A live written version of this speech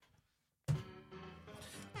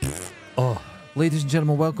Ladies and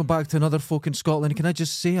gentlemen, welcome back to another Folk in Scotland. Can I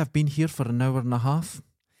just say I've been here for an hour and a half,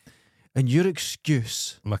 and your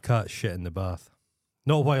excuse... My cat shit in the bath.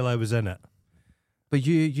 Not while I was in it. But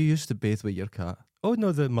you used to bathe with your cat. Oh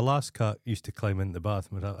no, my last cat used to climb into the bath.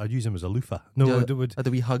 I'd use him as a loofah. No, Had a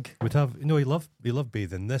wee hug. would have. No, he loved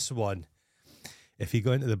bathing. This one, if he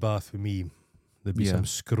got into the bath with me, there'd be some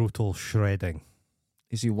scrotal shredding.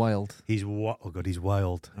 Is he wild? He's he's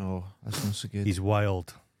wild. Oh, that's not so good. He's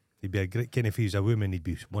wild. He'd be a great kind. If he was a woman, he'd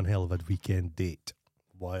be one hell of a weekend date.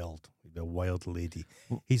 Wild. He'd be a wild lady.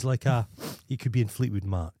 He's like he could be in Fleetwood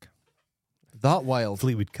Mac. That wild.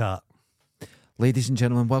 Fleetwood Cat. Ladies and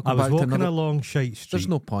gentlemen, welcome back to another... I was walking along Shite Street. There's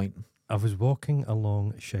no point. I was walking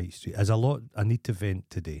along Shite Street. There's a lot I need to vent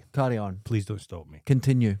today. Carry on. Please don't stop me.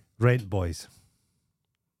 Continue. Rent Boys.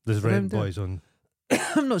 There's Rent Boys on.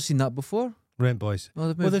 I've not seen that before. Rent Boys.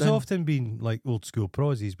 Well, there's often been like old school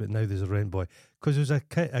prosies, but now there's a Rent Boy. Because there's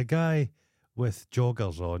a guy with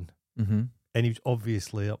joggers on, and he was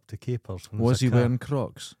obviously up to capers. Was he wearing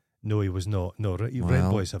Crocs? No, he was not. No,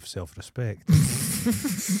 Rent Boys have self-respect.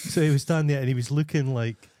 So he was standing there and he was looking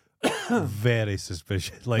like very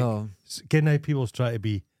suspicious. Like, getting how people's try to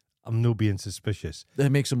be, I'm no being suspicious.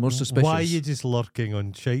 That makes him more suspicious. Why are you just lurking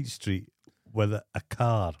on Shite Street with a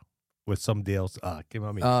car with somebody else? Come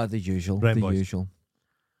on, me. The usual. Rent the Boys. usual.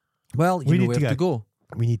 Well, you know where to go.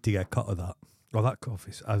 We need to get a cut of that. Oh, that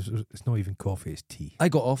coffee. It's not even coffee, it's tea. I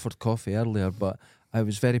got offered coffee earlier, but I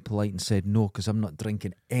was very polite and said no because I'm not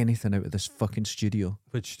drinking anything out of this fucking studio.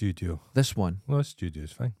 Which studio? This one. Well, this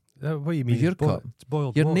studio's fine. What do you mean? Your cup. It's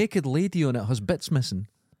boiled Your water. naked lady on it has bits missing.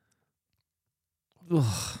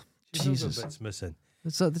 Ugh, Jesus. Bits missing.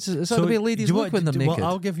 Is that the way ladies look when they're naked? Well,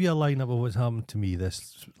 I'll give you a lineup of what's happened to me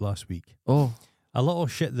this last week. Oh. A little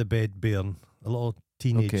shit the bed bairn, a little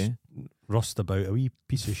teenage rust about, a wee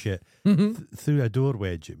piece of shit, threw a door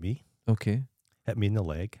wedge at me. Okay. Hit me in the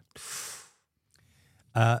leg.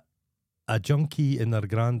 A junkie and their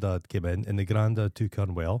granddad came in, and the granddad took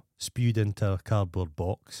unwell, spewed into a cardboard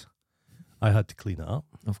box. I had to clean it up.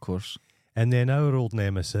 Of course. And then our old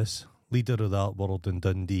nemesis, leader of the art world in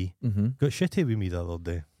Dundee, got shitty with me the other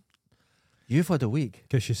day. You've had a week.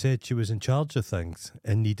 Because she said she was in charge of things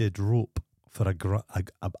and needed rope for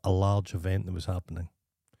a large event that was happening.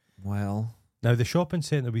 Well. Now, the shopping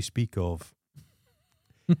centre we speak of,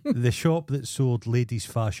 the shop that sold ladies'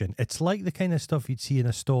 fashion, it's like the kind of stuff you'd see in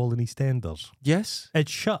a stall in EastEnders. Yes.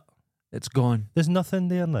 It's shut. It's gone. There's nothing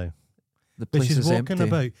there now. The place she's is walking empty.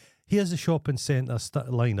 about. Here's the shopping centre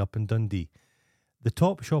line up in Dundee. The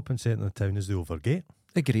top shopping centre in town is the Overgate.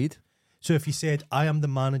 Agreed. So if you said, I am the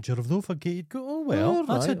manager of the Overgate, you'd go, oh, well,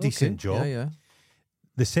 that's a decent job. Yeah.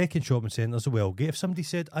 The second shopping centre is the Wellgate. If somebody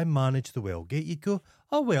said, I manage the Wellgate, you'd go,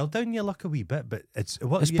 oh, well, down your luck a wee bit, but it's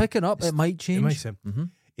picking up. It might change. It might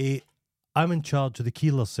seem. I'm in charge of the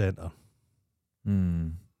Keeler Centre.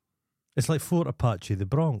 It's like Fort Apache, the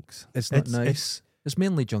Bronx. It's not nice. It's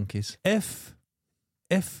mainly junkies. If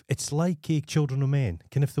it's like Children of Men,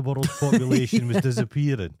 if the world's population was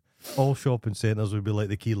disappearing, all shopping centres would be like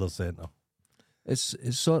the Keeler Centre. It's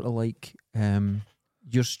sort of like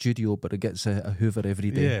your studio, but it gets a Hoover every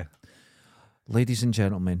day. Yeah. Ladies and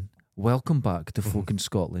gentlemen, welcome back to Folk in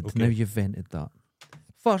Scotland. Okay. Now you've vented that.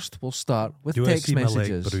 First, we'll start with Do you text want to see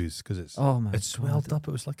messages. my leg bruise? Because it's swelled God. up.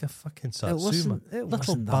 It was like a fucking It satsuma.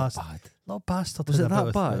 wasn't that bad. Little bastard. Was it had a that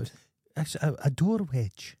bit bad? of- Actually, a door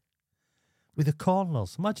wedge with the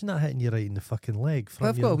corners. Imagine that hitting you right in the fucking leg. From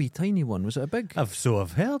I've got a wee tiny one. Was it a big? I've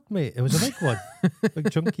heard, mate. It was a big one.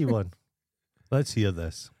 Big chunky one. Let's hear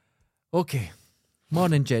this. Okay.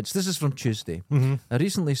 Morning, gents. This is from Tuesday. I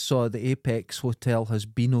recently saw the Apex Hotel has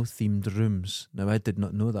Beano-themed rooms. Now, I did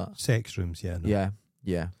not know that. Sex rooms, yeah. No.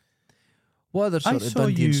 Yeah. What other sort of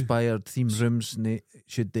Dundee-inspired theme rooms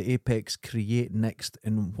should the Apex create next,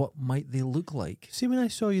 and what might they look like? See, when I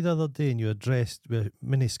saw you the other day and you were dressed with a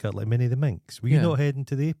miniskirt like Minnie the Minx, were you not heading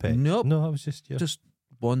to the Apex? Nope. No, I was just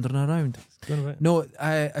wandering around. No,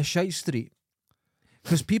 a Shite Street.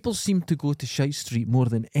 Because people seem to go to Shite Street more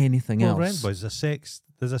than anything else. Rent Boys,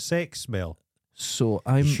 there's a sex smell. So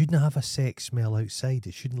You shouldn't have a sex smell outside.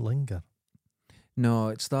 It shouldn't linger. No,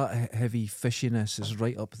 it's that heavy fishiness is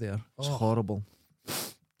right up there. It's horrible.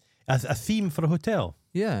 A theme for a hotel?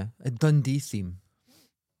 Yeah, a Dundee theme.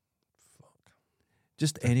 Fuck.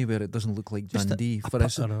 Just anywhere it doesn't look like Just Dundee.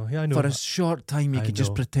 I know. For a short time, you could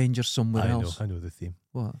just pretend you're somewhere else. I know the theme.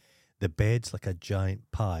 What? The bed's like a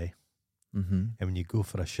giant pie, and when you go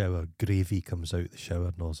for a shower, gravy comes out the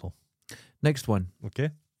shower nozzle. Next one.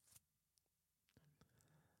 Okay.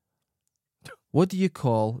 What do you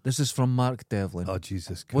call... This is from Mark Devlin. Oh,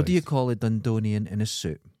 Jesus Christ. What do you call a Dundonian in a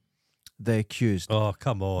suit? the accused. Oh,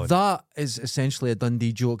 come on. That is essentially a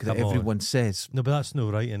Dundee joke that Come on. everyone says. No, but that's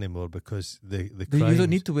not right anymore because the You crimes... don't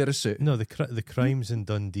need to wear a suit. No, the crimes in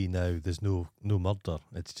Dundee now, there's no murder.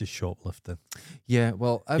 It's just shoplifting. Yeah,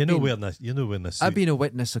 well, You're not wearing a suit. I've been a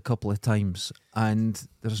witness a couple of times, and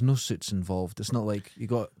there's no suits involved. It's not like you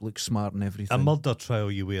got to look smart and everything. A murder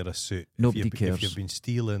trial, you wear a suit. Nobody cares. If you've been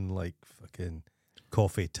stealing like fucking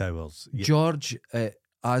coffee towels. George at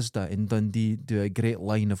Asda in Dundee do a great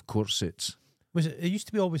line of court suits. It used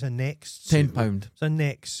to be always a next suit. £10. It's a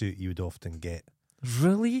neck suit you would often get.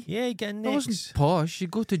 Really? Yeah, you get a That neck. wasn't posh. You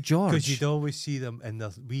go to George. Because you'd always see them in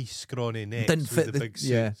their wee scrawny necks Didn't with fit the big suits.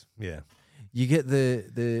 yeah. Yeah. You get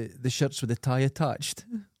the shirts with the tie attached.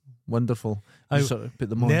 Wonderful. You I sort of put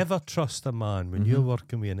them on. Never trust a man when Mhm. you're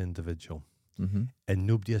working with an individual Mm-hmm. and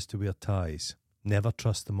nobody has to wear ties. Never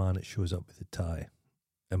trust the man that shows up with a tie.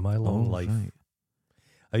 In my long life, Right.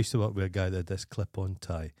 I used to work with a guy that had this clip-on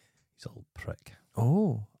tie. He's a little prick.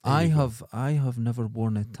 Oh, There I you go. have never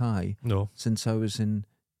worn a tie No, since I was in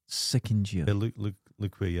second year. but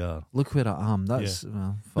look where you are. Look where I am. That's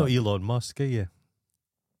well, fuck. Not Elon Musk, are you?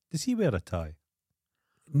 Does he wear a tie?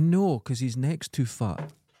 No, because his neck's too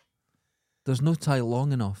fat. There's no tie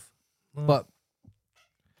long enough. No. But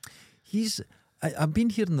I've been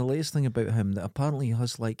hearing the latest thing about him that apparently he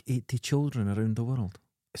has like 80 children around the world.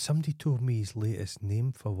 Somebody told me his latest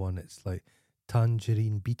name for one. It's like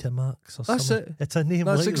Tangerine Betamax or That's something. it. It's a name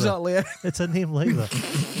That's like exactly it. that. It's a name like that.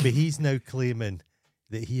 But he's now claiming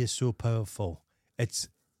that he is so powerful. It's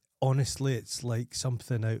honestly, it's like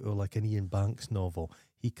something out of like an Ian Banks novel.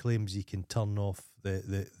 He claims he can turn off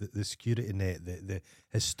the security net,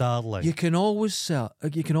 his Starlink. You can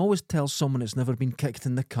always tell someone that's never been kicked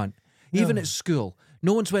in the cunt. Even No. at school,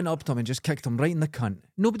 no one's went up to him and just kicked him right in the cunt.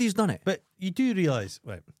 Nobody's done it. But you do realise,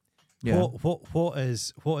 right? Yeah. What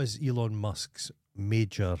is Elon Musk's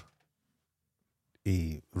major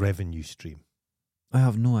revenue stream? I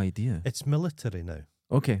have no idea. It's military now.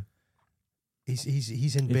 Okay. He's in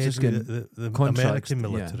He's bed just with the contracts, American yeah,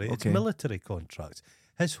 military. It's okay. military contracts.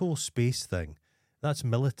 His whole space thing, that's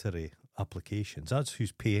military applications. That's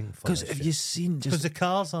who's paying for Because it. have you seen Because just... the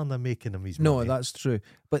cars aren't making him his No, money. that's true.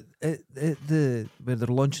 But where they're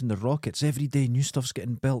launching the rockets, every day new stuff's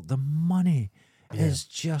getting built. The money Yeah. is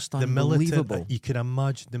just the unbelievable. military. You can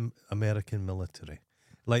imagine the American military.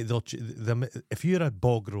 Like if you're a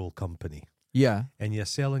bog roll company Yeah, and you're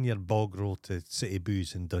selling your bog roll to City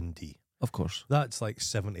Booze in Dundee, of course. that's like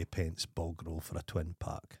 70 pence bog roll for a twin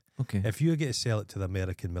pack. Okay. If you get to sell it to the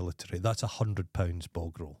American military, that's £100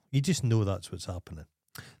 bog roll. You just know that's what's happening.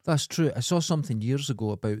 That's true. I saw something years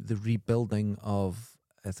ago about the rebuilding of,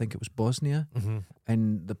 I think it was Bosnia, Mm-hmm.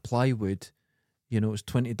 and the plywood. You know, it was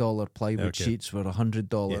 $20 plywood Okay. sheets were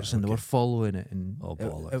 $100, Yeah, and they okay. were following it, and Oh, it,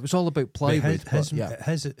 bollocks. it was all about plywood. But but yeah,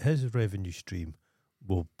 his revenue stream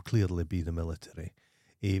will clearly be the military.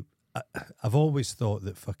 I've always thought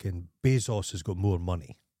that fucking Bezos has got more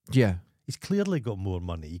money. yeah, He's clearly got more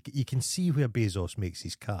money. You can see where Bezos makes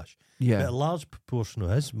his cash. But yeah. a large proportion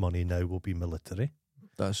of his money now will be military.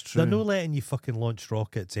 That's true. They're not letting you fucking launch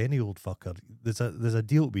rockets, any old fucker. There's a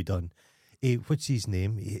deal to be done. What's his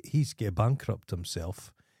name? He's get bankrupt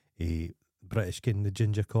himself. British king, the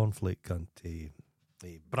ginger cornflake cunt,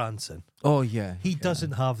 Branson. Oh yeah, He yeah.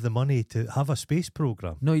 doesn't have the money to have a space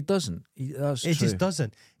program. No, he doesn't. That's It true. just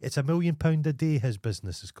doesn't. It's £1 million a day his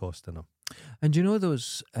business is costing him. And you know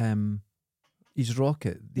those his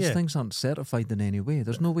rocket? These Yeah. things aren't certified in any way.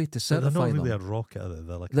 There's no way to They're certify not really them. a rocket, are they?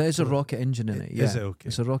 They're like There is a rocket engine in it. Yeah, Is it okay?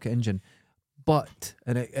 it's a rocket engine, but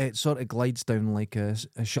and it sort of glides down like a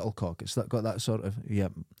shuttlecock. It's got that sort of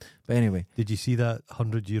But anyway, Did you see that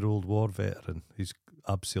 100-year-old war veteran who's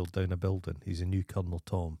abseiled down a building? He's a new Colonel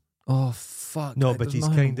Tom. oh fuck. No, it but does he's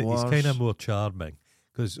nothing kind of worse. more charming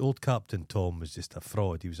because old Captain Tom was just a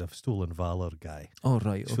fraud. He was a stolen valor guy. Oh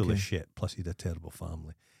right, He's full okay. of shit. Plus, he had a terrible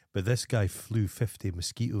family. But this guy flew 50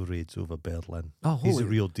 mosquito raids over Berlin. Oh, He's the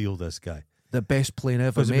holy- real deal. This guy. The best plane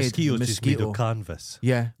ever Because the made. mosquito's the just made mosquito. of canvas.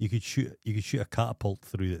 Yeah, You could shoot a catapult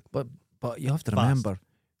through it. but you have to Fast. remember,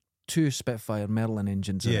 2 Spitfire Merlin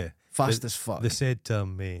engines. in Yeah. it. Fast They- as fuck. They said to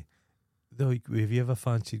him, though, have you ever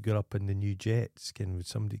fancied going up in the new jets? Would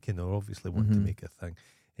somebody obviously want to Mhm. make a thing?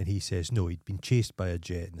 And he says, no, he'd been chased by a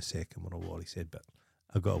jet in the Second World War. He said, but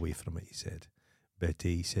I got away from it, he said. But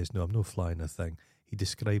he says, no, I'm not flying a thing. He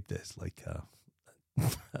described it as like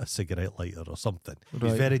a cigarette lighter or something. He's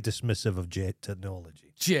Right. very dismissive of jet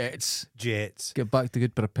technology. Jets. Jets. Get back to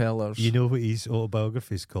good propellers. You know what his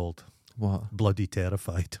autobiography is called? What? Bloody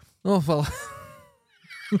Terrified. Oh well.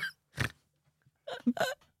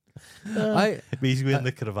 I But he's wearing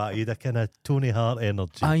the cravat. He had a kind of Tony Hart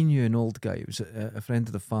energy. I knew an old guy. He was a friend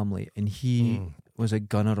of the family, and he was a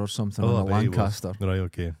gunner or something on a I bet he was. Lancaster. Right,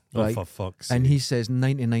 okay. Right. Oh, for fuck's sake. And he says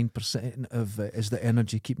 99% of it is the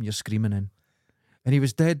energy keeping you screaming in. And he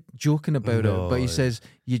was dead joking about it, but he says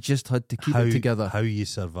you just had to keep it together. How you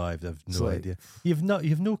survived, I've no like- idea. You've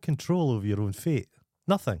no control over your own fate.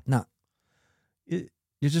 Nothing. Nah.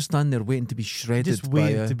 You're just standing there waiting to be shredded Just by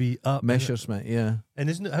waiting a to be up. Messerschmitt, yeah. And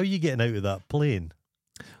isn't it, how are you getting out of that plane?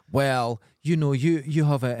 Well, you know, you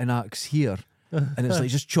have an axe here, and it's like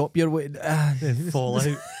just chop your way. Fall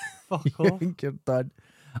out. Fuck You off. think you're done.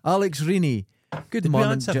 Alex Reaney, good Did we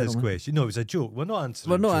morning, answer this gentlemen. question? No, it was a joke. We're not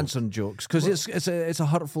answering. We're not jokes. answering jokes because it's a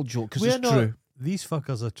hurtful joke because We're it's not- true. These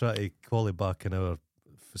fuckers are trying to call it back in our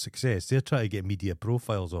success. They're trying to get media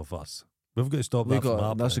profiles of us. We've got to stop that from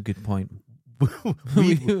happening. That's a good point.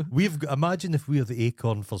 we've got, imagine if we're the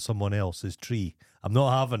acorn for someone else's tree. I'm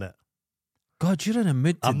not having it. God, you're in a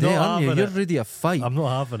mood I'm today, not aren't you? having You're it. ready to fight. I'm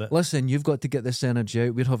not having it. Listen, you've got to get this energy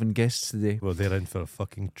out. We're having guests today. Well, they're in for a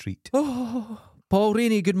fucking treat. Oh, Paul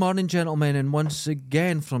Rainey, good morning, gentlemen. And once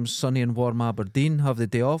again from sunny and warm Aberdeen, have the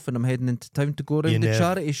day off, and I'm heading into town to go around the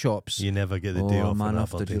charity shops. You never get the day off man, in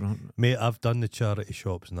after Aberdeen. Mate, I've done the charity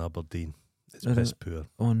shops in Aberdeen. It's Is piss it? poor.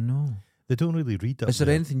 Oh no. They don't really read it. Is there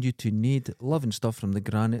anything you two need? Loving stuff from the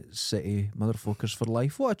Granite City Motherfuckers for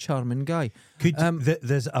Life. What a charming guy. Could Um,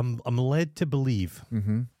 I'm led to believe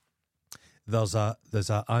Mm-hmm. there's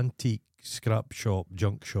a antique scrap shop,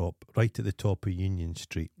 junk shop, right at the top of Union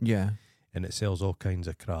Street, Yeah. and it sells all kinds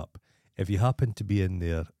of crap. If you happen to be in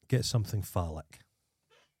there, get something phallic.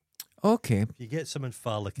 Okay. If you get something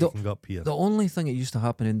phallic, The- you can go up here. The only thing that used to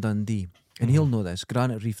happen in Dundee, and he'll know this,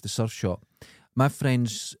 Granite Reef, the surf shop. My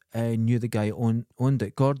friends knew the guy owned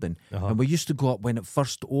it, Gordon, and we used to go up when it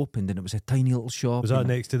first opened, and it was a tiny little shop. Was that and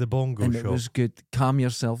next to the bongo and shop? it was good. Calm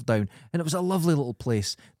yourself down, and it was a lovely little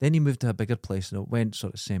place. Then he moved to a bigger place, and it went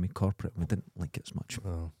sort of semi-corporate. And we didn't like it as much,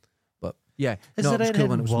 Oh. but yeah, Is no, there it was cool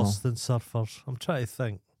when anything it was worse small. than surfers? I'm trying to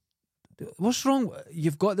think. What's wrong?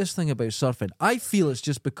 You've got this thing about surfing. I feel it's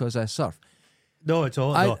just because I surf. No, it's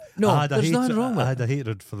all. No, I had there's nothing wrong with I it. had a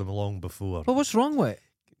hatred for them long before. But what's wrong with it?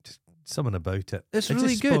 Something about it. It's It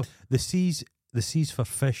really just good. The seas for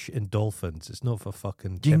fish and dolphins. It's not for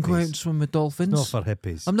fucking You can go out hippies. and swim with It's dolphins. not for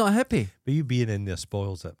hippies. I'm not a hippie. But you being in there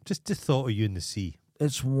spoils it. Just the thought of you in the sea.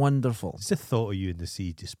 It's wonderful. Just the thought of you in the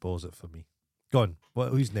sea just spoils it for me. Go on.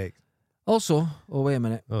 Who's next? Also, oh wait a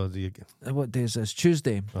minute. Oh, there you go. What day is this?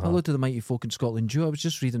 Tuesday. Uh-huh. Hello to the mighty folk in Scotland. Joe, I was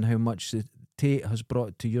just reading how much the Tate has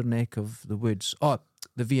brought to your neck of the woods. Oh,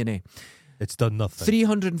 the V&A. It's done nothing.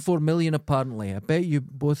 304 million apparently. I bet you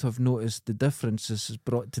both have noticed the difference this has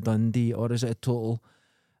brought to Dundee, or is it a total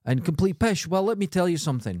and complete pish? Well, let me tell you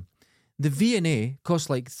something. The V&A costs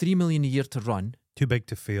like 3 million a year to run. Too big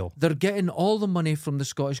to fail. They're getting all the money from the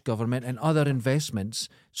Scottish Government and other investments.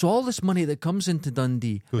 So all this money that comes into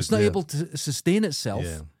Dundee, Goes it's not there. able to sustain itself.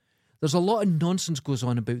 Yeah. There's a lot of nonsense goes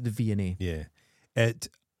on about the V&A. Yeah.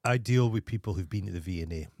 I deal with people who've been to the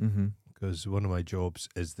V&A Mm-hmm. because one of my jobs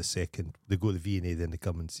is the second. They go to the V&A, then they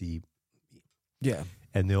come and see, Yeah.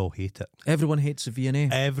 and they all hate it. Everyone hates the V&A.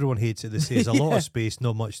 Everyone hates it. They say there's a lot Yeah. of space,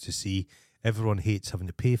 not much to see. Everyone hates having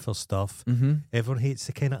to pay for stuff. Mm-hmm. Everyone hates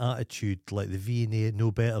the kind of attitude like the V&A no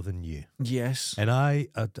better than you. Yes. And I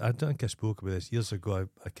don't think I spoke about this years ago.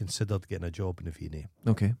 I considered getting a job in the V&A,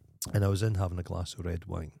 Okay. and I was in having a glass of red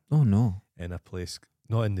wine Oh, no. in a place,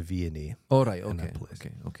 not in the V&A, All right. In Okay. that place.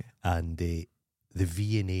 Okay. and the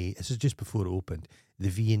V&A. This is just before it opened. The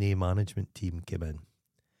V&A management team came in,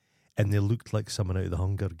 and they looked like someone out of the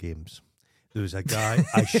Hunger Games. There was a guy.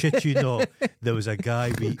 I shit you not. There was a guy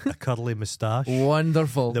with a curly moustache.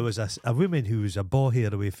 Wonderful. There was a woman who was a ball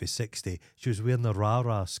hair away for 60. She was wearing a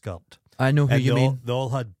rah-rah skirt. I know who And you mean. they all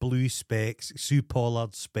had blue specs, Sue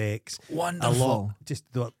Pollard specs. Wonderful. A lot. Just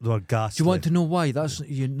they were ghastly. Do you want to know why? That's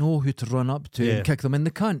you know who to run up to Yeah. and kick them in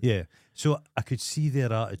the cunt. Yeah. So I could see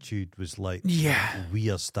their attitude was like, Yeah. we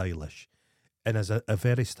are stylish. And as a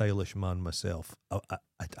very stylish man myself,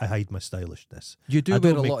 I hide my stylishness. You do I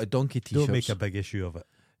wear don't a make- lot of donkey t-shirts. Don't make a big issue of it.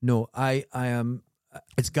 No, I am.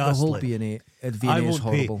 It's The whole ghastly. V&A at I V&A is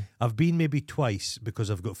won't pay. horrible. I've been maybe twice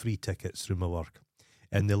because I've got free tickets through my work.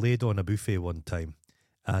 And they laid on a buffet one time.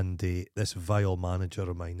 And this vile manager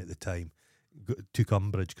of mine at the time took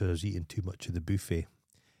umbrage because I was eating too much of the buffet.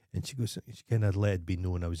 And she kind of let it be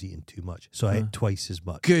known I was eating too much. So I ate twice as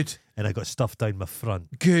much. Good. And I got stuff down my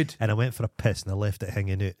front. Good. And I went for a piss and I left it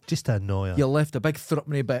hanging out just to annoy her. You left a big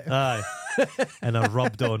threepenny bit. Aye. And I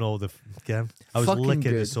rubbed on all the. I was Fucking licking the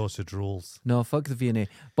good. sausage rolls. No, fuck the V&A.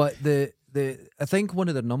 But the I think one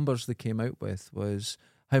of the numbers they came out with was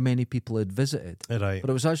how many people had visited. Right. But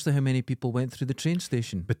it was actually how many people went through the train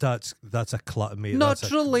station. But that's mate. Not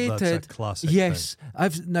that's related. That's a classic Yes.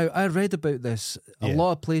 thing. I read about this. A Yeah.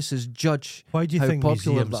 lot of places judge Why do you how think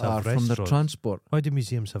popular museums they are have from their restaurants? transport. Why do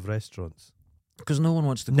museums have restaurants? Because no one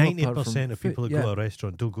wants to go apart from 90% of people food. that go to a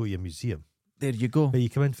restaurant don't go to a museum. There you go. But you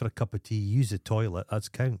come in for a cup of tea, use the toilet, that's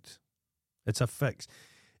count. It's a fix.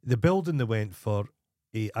 The building they went for,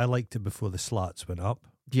 I liked it before the slats went up,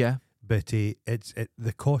 Yeah. but the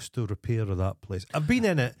cost of repair of that place. I've been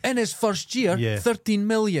in it. In his first year, Yeah. 13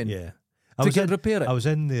 million Yeah. to repair it. I was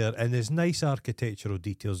in there, and there's nice architectural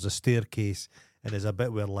details. The staircase, and there's a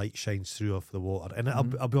bit where light shines through off the water. And I'll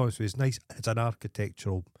be honest with you, it's nice. It's an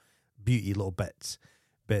architectural beauty, little bits.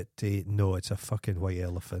 But no, it's a fucking white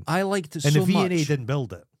elephant. I liked it and so the V&A much. didn't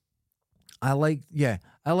build it. I liked it.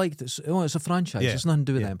 Oh, it's a franchise. Yeah. It's nothing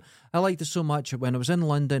to do with Yeah. them. I liked it so much. When I was in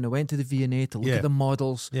London, I went to the V&A to look Yeah. at the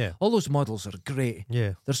models. Yeah. All those models are great.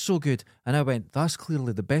 Yeah. They're so good. And I went, that's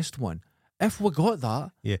clearly the best one. If we got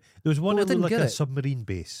that, Yeah. There was one Well, I that looked didn't like get a it. submarine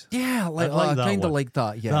base. yeah, I like that kind of one. like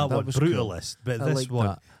that. Yeah, that one, was cool. brutalist. But I this liked one,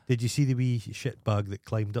 that. did you see the wee shitbag that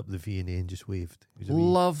climbed up the V&A and just waved? It was a wee-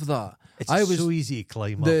 Love that. It's I was so easy to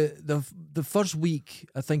climb up. the first week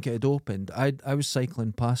I think it had opened. I was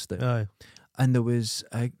cycling past it, Aye. and there was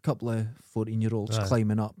a couple of 14-year-olds Aye.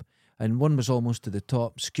 climbing up, and one was almost to the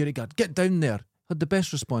top. Security guard, get down there. Had the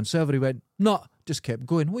best response ever. He went, no, just kept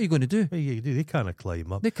going. What are you going to do? What you do? They can't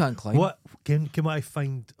climb up. They can't climb. What can I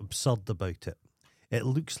find absurd about it? It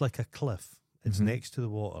looks like a cliff. It's Mhm. next to the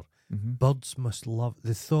water. Mm-hmm. Birds must love.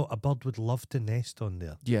 They thought a bird would love to nest on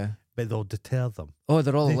there, Yeah. but they'll deter them. Oh,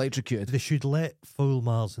 they're all They- electrocuted. They should let fowl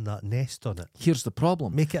mars and that nest on it. Here's the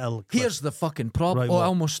problem. Make it a cliff. Here's the fucking problem. Right, I what?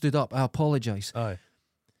 almost stood up. I apologise. Aye.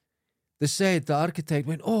 They said, the architect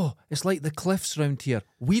went, oh, it's like the cliffs round here.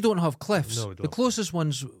 We don't have cliffs. No, we The don't. closest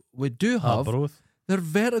ones we do have, Arbroath. they're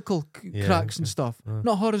vertical Yeah, cracks and okay. stuff,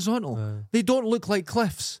 not horizontal. They don't look like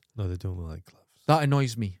cliffs. No, they don't look like cliffs. That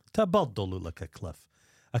annoys me. A bird don't look like a cliff.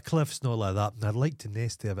 A cliff's not like that. And I'd like to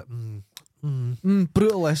nest there, but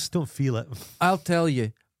Brutalist. don't feel it. I'll tell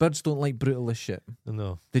you, birds don't like brutalist shit.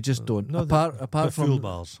 No. They just don't. No, apart But fool from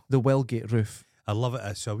mars. the Wellgate roof. I love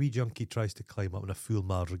it. So a wee junkie tries to climb up and a fool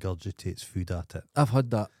mar regurgitates food at it. I've had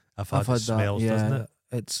that. I've had that. smells, Yeah, doesn't it?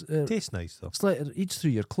 It's Tastes nice though. it's like it eats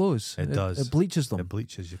through your clothes. It does. It bleaches them. It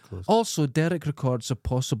bleaches your clothes. Also, Derek records a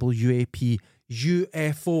possible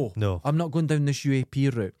UFO. No. I'm not going down this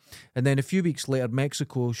UAP route. And then a few weeks later,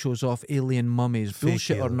 Mexico shows off alien mummies. Fake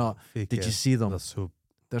Bullshit or alien. not? Fake Did you alien. see them?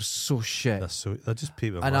 They're so shit. they're just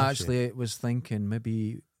paper And mache. actually, I was thinking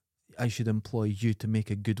maybe I should employ you to make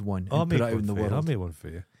a good one I'll and make put it out one in the for you. I'll world. make one for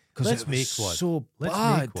you. 'Cause Let's it was make one. so Let's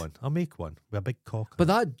bad. make one. I'll make one with a big cock. But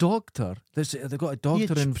that doctor, they got a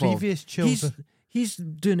doctor involved. Previous children. He's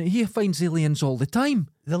doing it. He finds aliens all the time.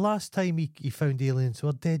 The last time he found aliens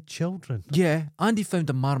were dead children. Yeah, and he found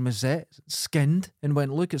a marmoset skinned and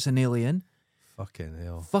went, look, it's an alien. Fucking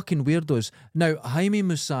hell. Fucking weirdos. Now, Jaime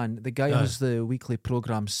Musan, the guy who Aye. has the weekly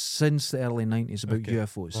programme since the early 90s about Okay.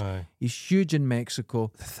 UFOs. Aye. He's huge in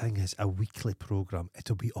Mexico. The thing is, a weekly programme,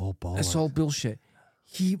 it'll be all bollocks. It's all bullshit.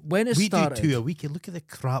 When it we started... do 2 a week. Look at the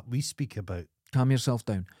crap we speak about. Calm yourself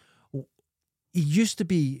down. He used to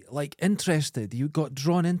be like interested. He got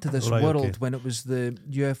drawn into this Right, world okay. when it was the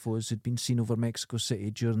UFOs had been seen over Mexico City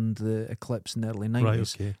during the eclipse in the early 90s. Right,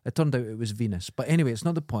 okay. It turned out it was Venus. But anyway, it's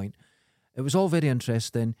not the point. It was all very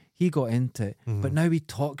interesting. He got into it. But now he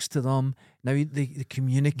talks to them. Now they No, but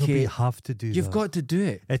communicate. you have to do that. You've got to do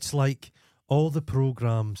it. It's like all the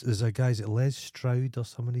programmes. There's a guy, is it Les Stroud or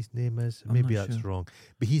someone his name is? I'm Maybe not that's sure. wrong.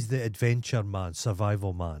 But he's the adventure man,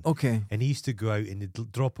 survival man. Okay. And he used to go out and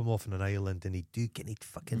he'd drop him off on an island and he'd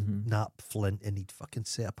fucking Mm-hmm. nap Flint and he'd fucking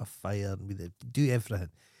set up a fire and we'd do everything.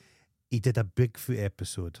 He did a Bigfoot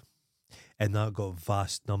episode and that got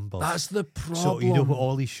vast numbers. That's the problem. So you know what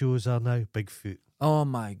all these shows are now? Bigfoot. Oh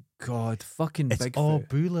my God. Fucking It's Bigfoot. all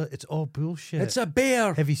It's all bullshit. It's a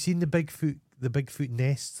bear. Have you seen the Bigfoot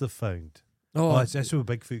nests they've found? Oh, That's where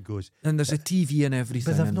Bigfoot goes. and there's a TV and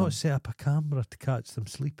everything. But they've in not them. set up a camera to catch them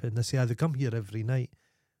sleeping. They say, they come here every night.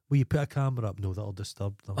 Will you put a camera up? No, that'll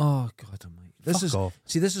disturb them. Oh God Almighty! Fuck off.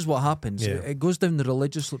 This is what happens. Yeah. It goes down the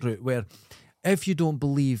religious route where, if you don't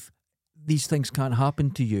believe these things can't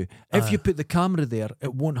happen to you, if you put the camera there,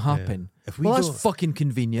 it won't happen. If we Well, that's don't- fucking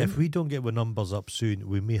convenient. If we don't get the numbers up soon,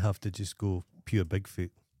 we may have to just go pure Bigfoot.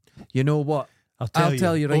 You know what? I'll I'll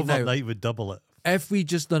tell you right now. overnight would double it. If we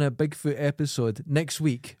just done a Bigfoot episode next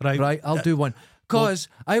week, Right. right? I'll do one. Because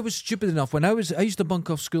I was stupid enough when I used to bunk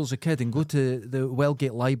off school as a kid and go to the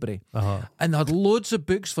Wellgate Library, Uh-huh. and they had loads of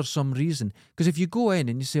books for some reason. Because if you go in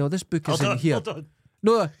and you say, "Oh, this book is in here,"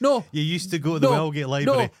 No. You used to go to the Wellgate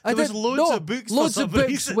Library. There was loads of books Loads for some of books.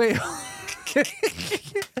 reason. Wait.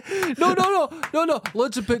 No.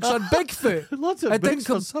 Loads of books on Bigfoot. Lots of books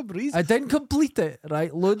for some reason. I didn't complete it,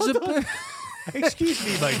 right? Loads of books. Excuse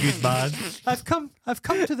me, my good man. I've come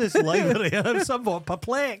to this library and I'm somewhat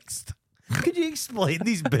perplexed. Could you explain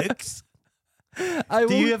these books?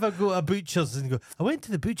 Do you ever go to butchers and go, I went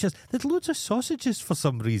to the butchers, there's loads of sausages for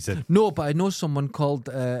some reason? No, but I know someone called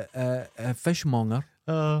a fishmonger,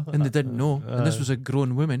 and they didn't know. And this was a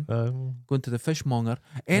grown woman going to the fishmonger.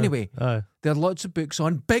 Anyway, there are lots of books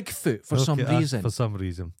on Bigfoot for some reason. For some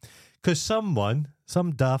reason. Because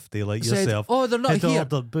some dafty like said, yourself, they're not had here.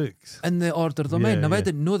 ordered books. And they ordered them in. Now, I yeah.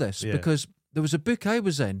 didn't know this because there was a book I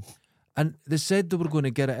was in, and they said they were going to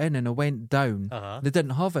get it in, and I went down. They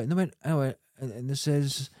didn't have it. And they went, and they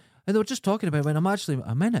says, and they were just talking about it.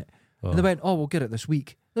 I'm in it. And they went, we'll get it this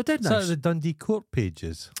week. They did Is that the Dundee Court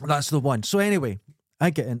pages? That's the one. So anyway, I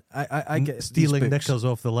get in. I get Stealing these books. knickers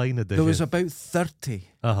off the line edition. There was about 30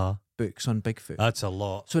 books on Bigfoot. That's a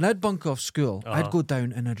lot. So when I'd bunk off school, I'd go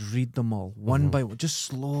down and I'd read them all one by one, just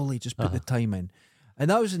slowly, just put the time in. And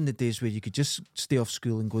that was in the days where you could just stay off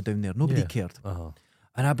school and go down there. Nobody cared.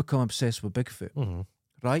 And I become obsessed with Bigfoot,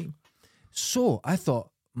 right? So I thought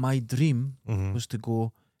my dream was to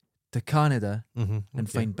go to Canada and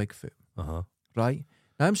find Bigfoot, right?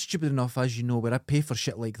 Now I'm stupid enough, as you know, where I pay for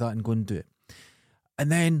shit like that and go and do it.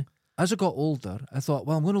 And then as I got older, I thought,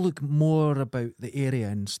 well, I'm going to look more about the area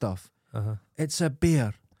and stuff. It's a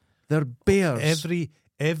bear. They're bears.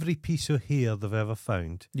 Every piece of hair they've ever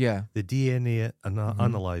found, the DNA and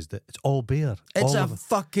analysed it. It's all bear. It's a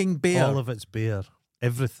fucking bear. All of it's bear.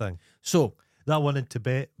 Everything. So that one in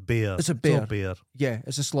Tibet, bear. It's a bear. It's all bear. Yeah,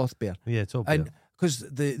 it's a sloth bear. Yeah, it's all bear. And because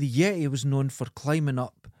the Yeti was known for climbing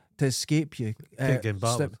up to escape you, Kicking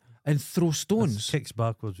backwards. And throw stones. Kicks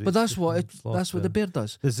backwards. But that's what the bear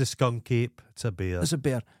does. There's the skunk ape. It's a bear. It's a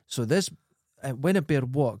bear. So this, when a bear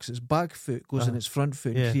walks, its back foot goes in its front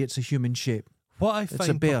foot and creates a human shape. What I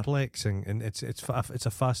find perplexing, and it's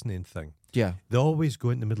a fascinating thing. Yeah. They always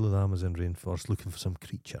go in the middle of the Amazon rainforest looking for some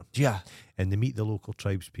creature. Yeah. And they meet the local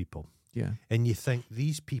tribes people. Yeah. And you think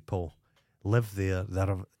these people live there, they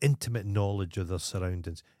have intimate knowledge of their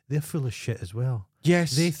surroundings. They're full of shit as well.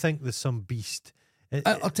 Yes. They think there's some beast.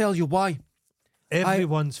 I'll tell you why.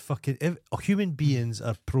 Everyone's human beings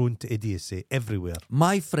are prone to idiocy everywhere.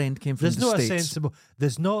 My friend came from the States.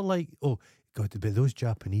 There's not like, God, but those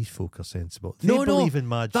Japanese folk are sensible. They believe in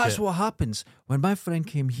mad That's shit. what happens. When my friend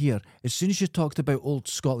came here, as soon as you talked about old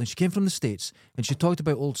Scotland, she came from the States, and she talked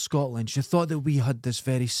about old Scotland, she thought that we had this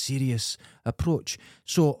very serious approach.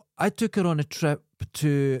 So I took her on a trip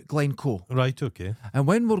to Glencoe. Right, okay. And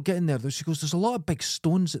when we're getting there, she goes, there's a lot of big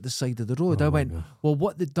stones at the side of the road. I went, well,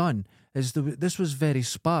 what they'd done is this was very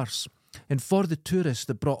sparse. And for the tourists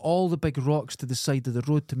that brought all the big rocks to the side of the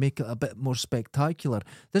road to make it a bit more spectacular,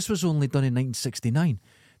 this was only done in 1969.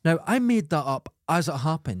 Now, I made that up as it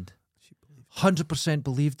happened. 100%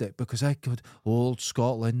 believed it because I could, old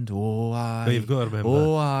Scotland, aye. But you've got to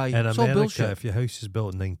remember, aye. in It's all America, bullshit. if your house is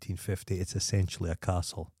built in 1950, it's essentially a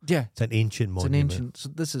castle. Yeah. It's an ancient monument. So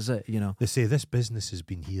this is it, you know. They say this business has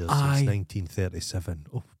been here since 1937.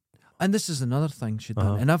 Oh. And this is another thing she'd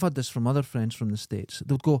done. And I've had this from other friends from the States.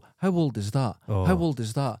 They'd go, how old is that? How old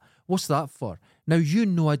is that? What's that for? Now, you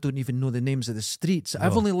know I don't even know the names of the streets.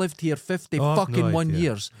 I've only lived here 51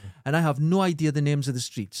 years, and I have no idea the names of the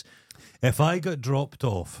streets. If I got dropped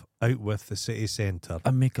off out with the city centre, I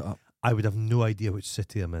make it up. I would have no idea which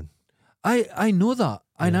city I'm in. I know that,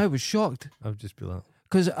 and I was shocked. I would just be like...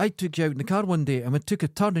 Because I took you out in the car one day and we took a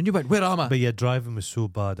turn and you went, where am I? But your driving was so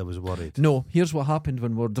bad, I was worried. No, here's what happened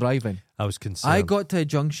when we were driving. I was concerned. I got to a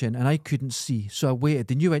junction and I couldn't see, so I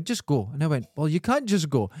waited and you went, just go. And I went, well, you can't just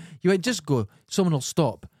go. You went, just go. Someone will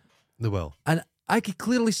stop. They will. And I could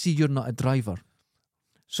clearly see you're not a driver.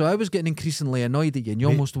 So I was getting increasingly annoyed at you and you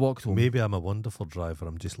almost walked home. Maybe I'm a wonderful driver,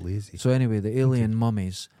 I'm just lazy. So anyway, the alien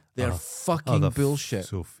mummies, they're fucking bullshit.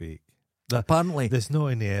 So fake. Apparently, there's not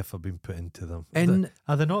any effort being put into them.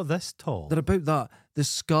 Are they not this tall? They're about that. The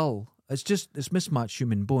skull, it's mismatched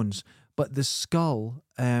human bones, but the skull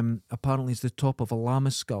apparently is the top of a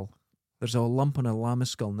llama skull. There's a lump on a llama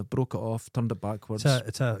skull and they broke it off, turned it backwards.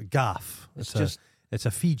 It's a gaff. It's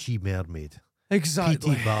a Fiji mermaid.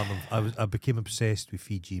 Exactly. P.T. Barnum. I became obsessed with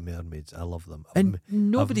Fiji mermaids. I love them. And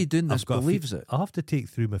nobody doing this believes it. I'll have to take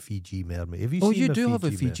through my Fiji mermaid. Have you seen you my do Fiji have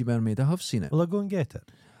a Fiji mermaid. I have seen it. Will I go and get it?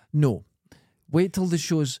 No. Wait till the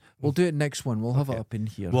show's. We'll do it next one. We'll have it up in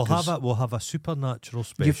here. We'll have a supernatural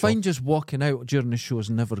special. You find just walking out during the show is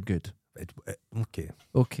never good.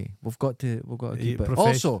 Okay. We've got to keep it.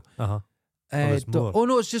 Also, there's more. Oh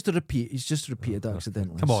no, it's just a repeat. He's just repeated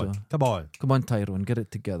accidentally. Come on, so. come on. Tyrone, get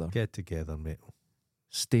it together. Get it together, mate.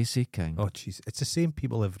 Stacey King. Oh, jeez. It's the same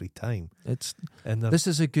people every time. This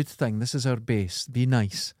is a good thing. This is our base. Be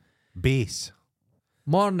nice. Base.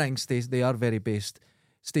 Morning, Stacey. They are very based.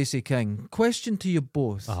 Stacey King. Question to you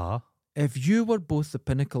both. Uh-huh. If you were both the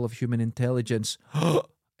pinnacle of human intelligence,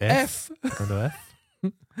 F. I know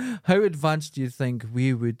F. How advanced do you think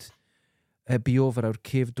we would be over our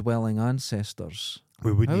cave-dwelling ancestors?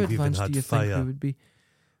 We wouldn't How have even advanced do you had fire. think we would be?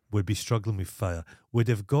 Would be struggling with fire. Would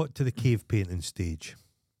have got to the cave painting stage.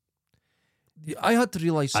 I had to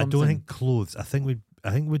realise something. I don't think clothes. I think we'd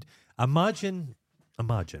imagine.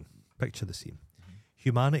 Picture the scene.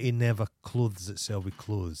 Humanity never clothes itself with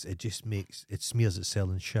clothes. It just smears itself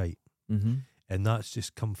in shite. Mm-hmm. And that's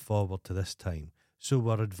just come forward to this time. So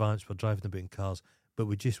we're advanced, we're driving about in cars, but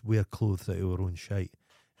we just wear clothes out of our own shite.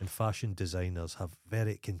 And fashion designers have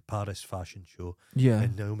Paris fashion show. Yeah.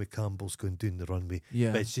 And Naomi Campbell's going down the runway.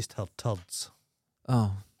 Yeah. But it's just her turds.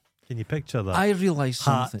 Oh. Can you picture that? I realised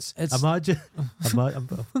something. Hats. Imagine I'm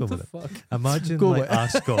going with it. Fuck? Imagine Go like with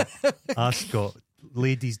Ascot,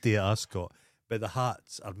 Ladies' Day at Ascot, but the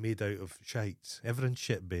hats are made out of shites. Everyone's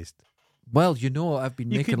shit based. Well, you know, I've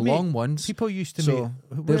been You could making long ones. People used to So,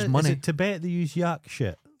 make. there's money. Is it Tibet they use yak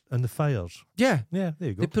shit on the fires? Yeah. Yeah, there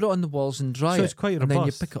you go. They put it on the walls and dry So it. it's quite and then you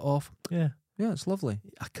robust. pick it off. Yeah, Yeah, it's lovely.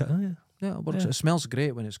 yeah. Yeah, it works. Yeah. It smells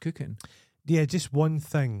great when it's cooking. Yeah, just one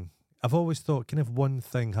thing. I've always thought, kind of one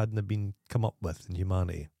thing hadn't been come up with in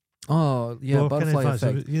humanity. Oh, yeah, Well, butterfly kind of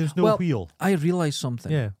effect. There's no Well, wheel. I realised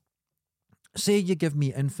something. Yeah. Say you give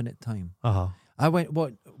me infinite time. Uh-huh. I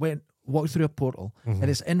walked through a portal Mhm. and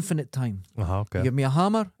it's infinite time. Uh-huh, okay. You give me a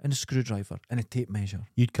hammer and a screwdriver and a tape measure.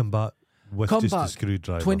 You'd come back with Come just back, a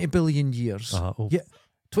screwdriver. 20 billion years. Uh-huh. Oh. Yeah,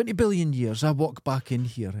 20 billion years. I walk back in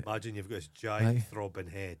here Imagine you've got this giant Aye. throbbing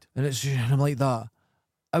head. and I'm like that.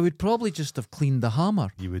 I would probably just have cleaned the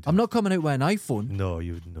hammer. You would. I'm not coming out with an iPhone. No,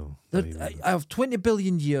 you would know. I have 20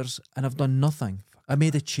 billion years and I've done nothing. I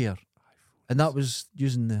made a chair and that was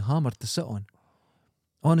using the hammer to sit on.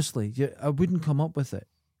 Honestly, I wouldn't come up with it.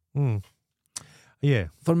 Yeah.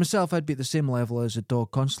 For myself, I'd be at the same level as a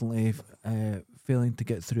dog constantly failing to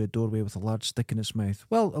get through a doorway with a large stick in its mouth.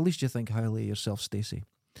 Well, at least you think highly of yourself, Stacey.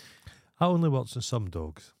 That only works in some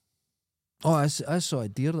dogs. Oh, I saw a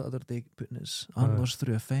deer the other day putting its antlers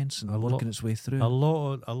through a fence and working its way through. A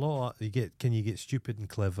lot of can you get stupid and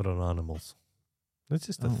clever on animals? That's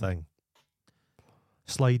just a thing.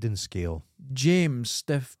 Sliding scale. James,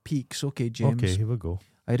 Stiff Peaks. Okay, James. Okay, here we go.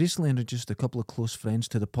 I recently introduced a couple of close friends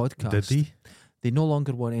to the podcast. Did he? They no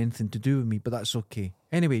longer want anything to do with me, but that's okay.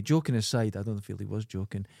 Anyway, joking aside, I don't feel he was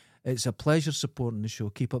joking. It's a pleasure supporting the show.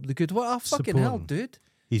 Keep up the good. What a fucking hell, dude.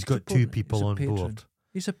 He's got Supporting. two people He's a on patron. board.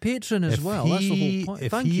 He's a patron as well. That's the whole point.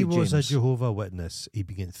 If Thank he you, was a James. Jehovah Witness, he'd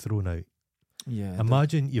be getting thrown out. Yeah.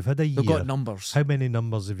 Imagine you've had a year. They've got numbers. How many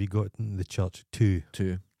numbers have you got in the church? Two.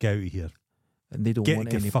 Get out of here. And they don't want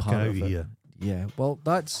Get any fucking part out of of it. here. Yeah. Well,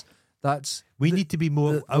 that's. We need to be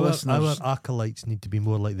more. the Our listeners- acolytes need to be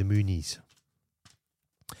more like the Moonies.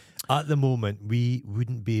 At the moment, we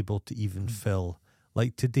wouldn't be able to even fill.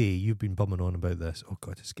 Like today, you've been bumming on about this. Oh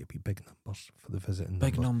God, it's going to be big numbers for the visiting.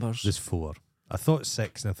 Big numbers. There's 4. I thought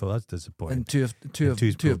 6, and I thought that's disappointing. And two have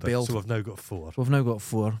two's pulled out. bailed. So we've now got 4, We've now got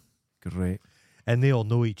 4. Great. and they all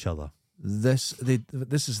know each other. This is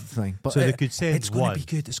the thing. But So they could send it's going one. to be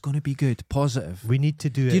good. It's going to be good. Positive. We need to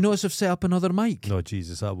do it. Do you notice I've set up another mic? No,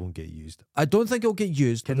 Jesus, that won't get used. I don't think it'll get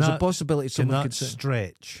used, but Can there's a that- possibility Can someone that could sit.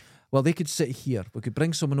 stretch? Well, they could sit here. We could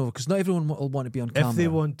bring someone over because not everyone will want to be on camera. If they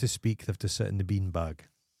want to speak, they have to sit in the beanbag.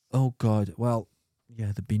 Oh God. Well,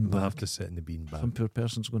 yeah, the They have beanbag. to sit in the beanbag. Some poor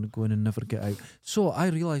person's going to go in and never get out. So I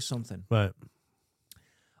realised something. Right.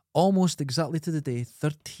 Almost exactly to the day,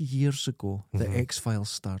 30 years ago, the Mhm. X-Files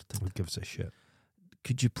started. Who gives a shit?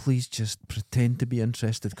 Could you please just pretend to be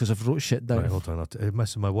interested? Because I've wrote shit down. Right, hold on. I'm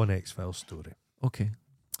missing my one X-Files story. Okay.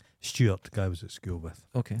 Stuart, the guy I was at school with,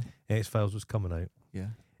 Okay. X-Files was coming out, Yeah.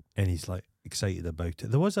 and he's like excited about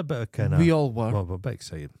it. There was a bit of kind of... We all were. Well, we're a bit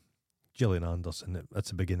excited. Gillian Anderson, that's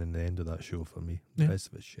the beginning and the end of that show for me. The Yeah. rest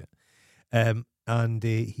of it's shit. And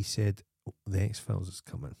he said, the X-Files is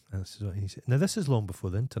coming. And this is what he said. Now, this is long before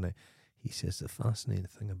the internet. He says, the fascinating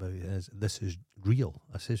thing about it is, this is real.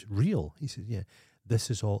 I says, real? He says, yeah.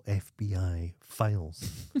 This is all FBI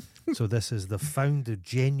files. So this is the founded,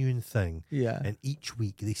 genuine thing. Yeah. And each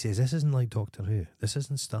week, he says, this isn't like Doctor Who. This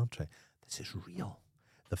isn't Star Trek. This is real.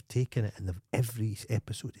 They've taken it and every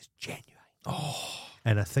episode is genuine. Oh.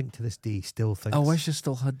 And I think to this day he still thinks. I wish I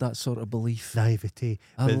still had that sort of belief. Naivete.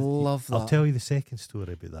 I But love that. I'll tell you the second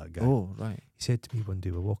story about that guy. Oh, right. He said to me one day,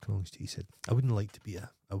 we're walking along the street, he said, I wouldn't like to be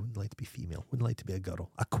female, wouldn't like to be a girl.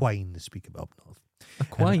 A quine, they speak about up north. A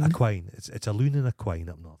quine? A quine. It's a loon and a quine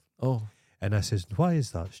up north. Oh. And I says, why is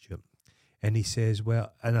that, Stuart? And he says,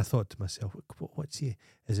 well, and I thought to myself, what's he?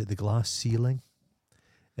 Is it the glass ceiling?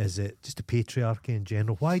 Is it just the patriarchy in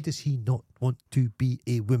general? Why does he not want to be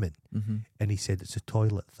a woman? Mm-hmm. And he said, it's a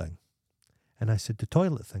toilet thing. And I said, the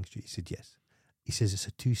toilet thing, Stuart? He said, yes. He says, it's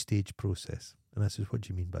a 2-stage process. And I said, what do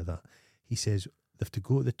you mean by that? He says, they have to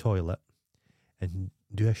go to the toilet and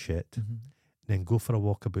do a shit, then go for a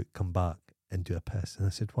walkabout, come back and do a piss. And I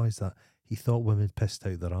said, why is that? He thought women pissed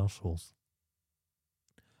out their arseholes.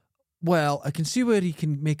 Well, I can see where he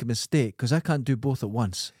can make a mistake because I can't do both at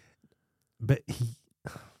once. But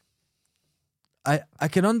I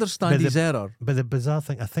can understand his error. But the bizarre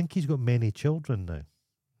thing, I think he's got many children now.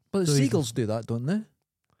 But So seagulls do that, don't they?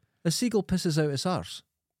 A seagull pisses out its arse,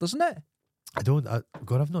 doesn't it?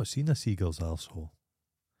 I've not seen a seagull's arsehole.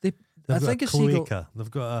 I think a seagull,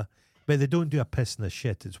 They've got but they don't do a piss and a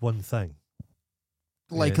shit. It's one thing.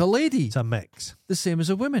 like a lady, It's a mix. the same as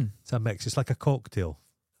a woman. It's a mix. It's like a cocktail.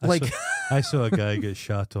 Like I saw a guy get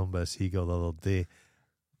shot on by a seagull the other day.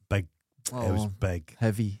 Big. It was big.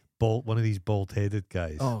 heavy. One of these bald-headed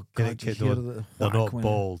guys. Oh Get God, it, you kid, hear no, the they're whack not when-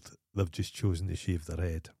 bald. They've just chosen to shave their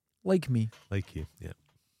head. like me. Like you, yeah.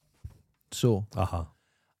 So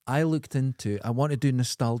I looked into. I want to do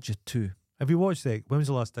nostalgia too. Have you watched when was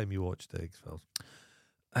the last time you watched the X-Files?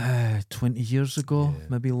 20 years ago, Yeah.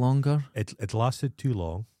 maybe longer. It lasted too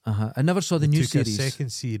long. I never saw the They new took series. a second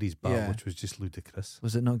series back, Yeah. which was just ludicrous.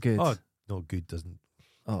 Was it not good? Oh, not good, doesn't.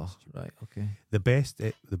 Oh, right, okay. The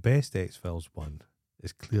best X-Files one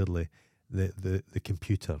is clearly the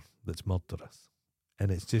computer that's murderous, and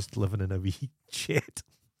it's just living in a wee shed.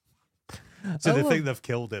 So they think they've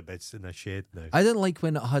killed it, but it's in a shed now. I didn't like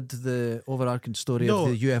when it had the overarching story of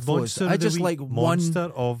the UFOs. Monster I of the just Week, like Monster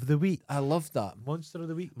one. of the Week. I loved that. Monster of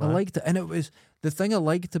the Week, I man. liked it, and it was the thing I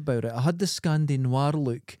liked about it. I had the Scandi Noir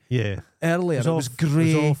look Yeah. earlier. It was It was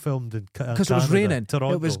grey all filmed in because it was raining.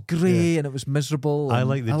 Toronto. It was grey and it was miserable. I and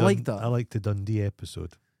liked that. I liked the Dundee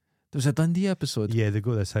episode. There was a Dundee episode. Yeah, they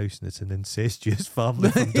go to this house and it's an incestuous family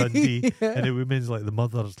from Dundee, Yeah. and the woman's like the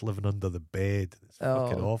mother's living under the bed. It's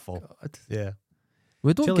fucking awful. God. Yeah.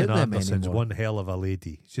 We don't Gillian get them Anderson's anymore. one hell of a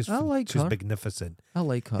lady. She's I like she's her. magnificent. I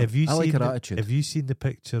like her. Have you I like seen her the, attitude. Have you seen the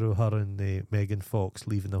picture of her and Megan Fox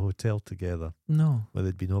leaving the hotel together, No. where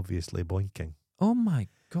they'd been obviously boinking? Oh my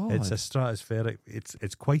God. It's a stratospheric.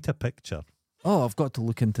 It's quite a picture. Oh, I've got to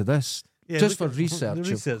look into this. Yeah, Just look for at- research, the of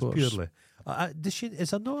research course. purely. Is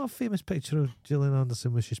there not a famous picture of Gillian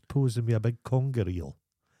Anderson where she's posing with a big conger eel?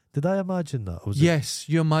 Did I imagine that? Or was Yes,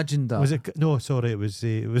 you imagined that. Was it? No, sorry. It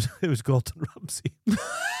was Gordon Ramsay.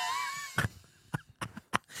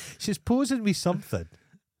 She's posing with something.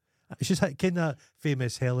 She's kind of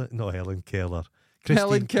famous Helen Keller.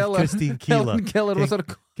 Helen Keller. Christine Keeler. Helen Keller with her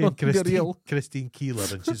conger eel. Christine Keeler,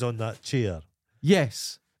 and she's on that chair.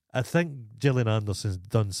 Yes. I think Gillian Anderson's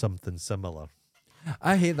done something similar.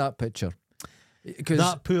 I hate that picture. Because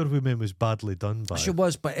That poor woman was badly done by. she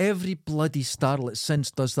was, but every bloody starlet since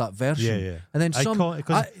does that version. Yeah, yeah. And then some.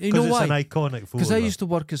 You know it's why? an iconic photo. Because I used to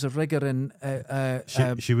work as a rigger in.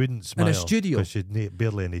 She wouldn't smile studio. because she'd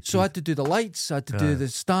barely any teeth. So I had to do the lights, I had to do the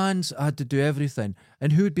stands, I had to do everything.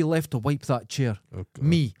 And who would be left to wipe that chair? Oh, God.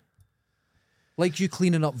 Me. Like you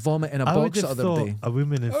cleaning up vomit in a I would box the have other thought day. a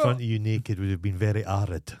woman in front of you naked would have been very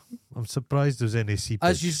arid. I'm surprised there's any seepage.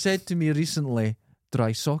 As you said to me recently,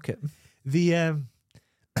 dry socket. The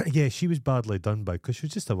yeah, she was badly done by because she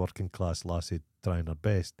was just a working class lassie trying her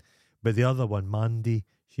best. But the other one, Mandy,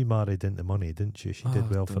 she married into money, didn't she? She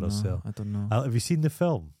did well for herself. I don't know. Have you seen the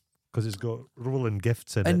film? Because it's got rolling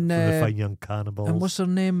gifts in And, it from the Fine Young Cannibals. And what's her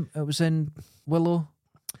name? It was in Willow.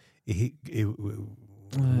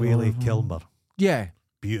 Whaley Kilmer. Yeah.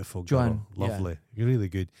 Beautiful girl. Joanne, Lovely. Really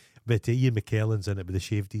good. But Ian McKellen's in it, but they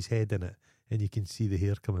shaved his head in it, and you can see the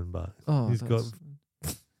hair coming back. Oh, He's got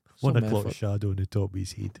that's 1 some o'clock effort. shadow on the top of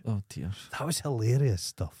his head. Oh dear. That was hilarious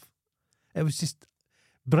stuff. It was just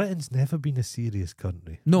Britain's never been a serious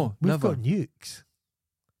country. No, We've never. got nukes.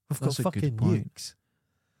 We've That's a got good fucking point. nukes.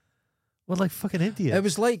 We're like fucking idiots. It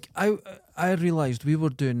was like I realised we were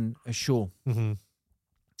doing a show, Mm-hmm.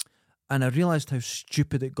 and I realised how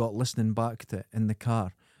stupid it got listening back to it in the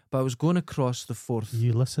car. But I was going across the fourth.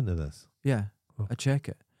 You listen to this. Yeah, Oh. I check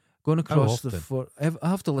it. Going across the often? fourth. I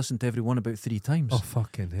have to listen to every one about 3 times. Oh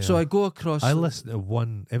fucking hell! So I go across. I listen to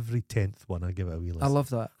one every 10th one. I give it a wee listen. I love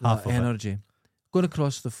that Half of it. energy. Going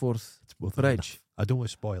across the fourth It's both bridge. enough. I don't want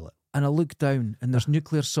to spoil it. and I look down and there's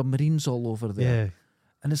nuclear submarines all over there. Yeah.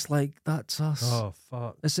 And it's like, that's us. Oh,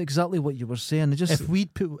 fuck. It's exactly what you were saying. If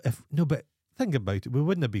we'd put... No, but think about it. We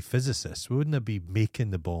wouldn't be physicists. We wouldn't be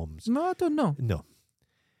making the bombs. No, I don't know. No.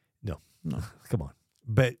 No. Come on.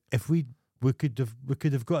 But if we could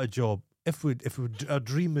have got a job. If our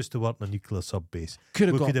dream was to work on a nuclear sub base, Could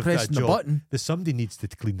have got pressing the button. But somebody needs to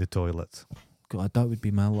clean the toilets. God, that would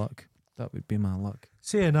be my luck. That would be my luck.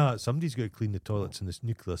 Saying that, somebody's got to clean the toilets in this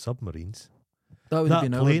nuclear submarines. That would have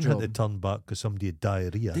been our plane job. had to turn back because somebody had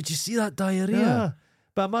diarrhea. Did you see that diarrhea? Yeah.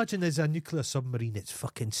 But imagine there's a nuclear submarine, it's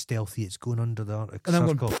fucking stealthy, it's going under the Arctic And I'm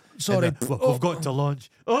Circle. going, sorry. We've got to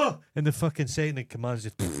launch. Oh! And the fucking second in command's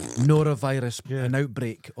just... Norovirus, an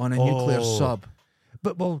outbreak on a nuclear sub.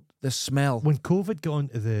 But, well... The smell. When COVID got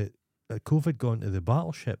onto the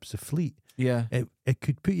battleships, the fleet, Yeah. it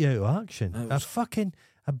could put you out of action. It A was- fucking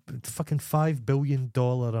 $5 billion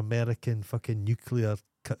American fucking nuclear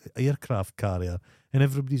aircraft carrier, and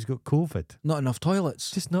everybody's got COVID. Not enough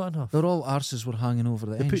toilets. Just not enough. They're all arses were hanging over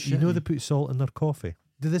the end. They put salt in their coffee.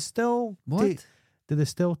 Do they still What? do they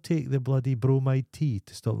still take the bloody bromide tea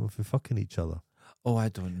to stop them from fucking each other? Oh, I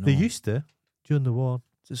don't know. They used to during the war.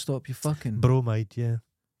 To stop you fucking. Bromide, yeah,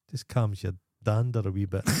 just calms your dander a wee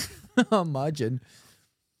bit. Imagine.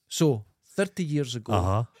 So, 30 years ago,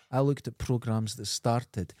 Uh-huh. I looked at programs that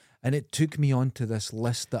started, and it took me onto this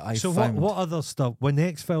list that I So found. what other stuff? When the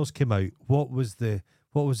X-Files came out, what was the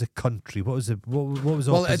country? What was the what was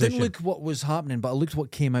the Well, I opposition? didn't look what was happening, but I looked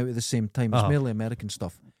what came out at the same time. It's Uh-huh. mainly American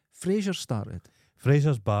stuff. Frasier started.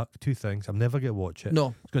 Frasier's back. Two things. I'm never going to watch it.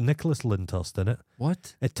 No. It's got Nicholas Lyndhurst in it.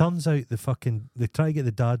 What? It turns out they try to get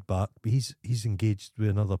the dad back, but he's engaged with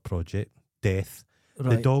another project. Death.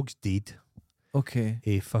 Right. The dog's dead. Okay.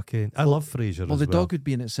 I love Frasier. Well, as the dog would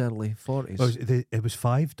be in its early 40s. It was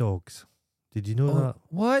 5 dogs. Did you know that?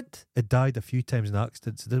 What? It died a few times in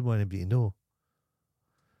accidents. I didn't want anybody to know.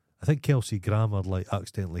 I think Kelsey Grammer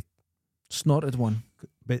accidentally, Snorted one.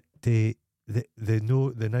 but the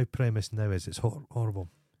now premise now is it's horrible.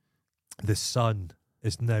 The son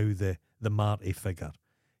is now the Marty figure.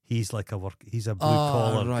 He's like he's a blue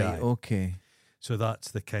collar right, guy. okay. So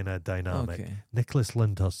that's the kind of dynamic. Okay. Nicholas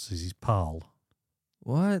Lyndhurst is his pal.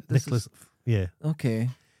 What? Yeah. Okay.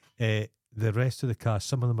 The rest of the cast,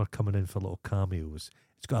 some of them are coming in for little cameos.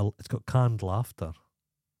 It's got canned laughter.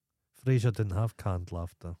 Frasier didn't have canned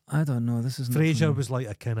laughter. I don't know. This is Frasier was like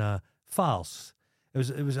a kind of farce. It was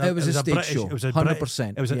a stage British show. It was a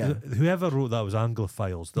 100%. It was yeah. whoever wrote that was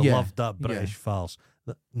Anglophiles. They Yeah, loved that British farce.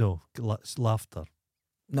 Laughter.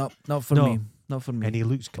 Not for No. me. Not for me. And he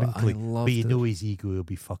looks But I crinkly, loved but you it. know his ego will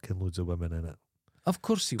be fucking loads of women in it. Of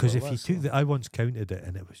course he will. Because if you that's took all. I once counted it,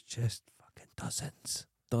 and it was just fucking dozens.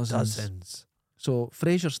 Dozens. So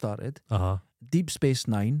Frasier started. Deep Space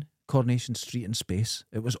Nine, Coronation Street in space.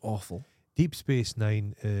 It was awful. Deep Space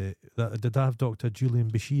Nine. Did I have Dr. Julian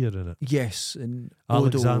Bashir in it? Yes, and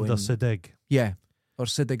Alexander Odo Siddig. Yeah, or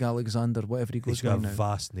Siddig Alexander, whatever he goes He's got by a now.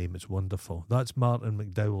 vast name. It's wonderful. That's Martin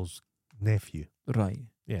McDowell's nephew. Right.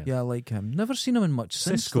 Yeah. Yeah, I like him. Never seen him in much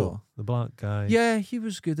since Cisco, though. the black guy. Yeah, he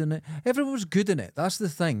was good in it. Everyone was good in it. That's the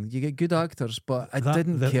thing. You get good actors, but I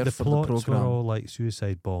didn't care the for the plots program. were all like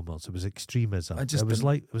suicide bombers. It was extremism. I just it was didn't-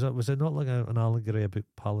 like was it not like an allegory about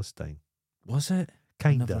Palestine? Was it?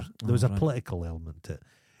 Kinda. Never- There was a right. political element to it.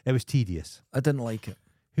 It was tedious. I didn't like it.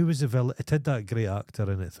 Who was the villain? It had that great actor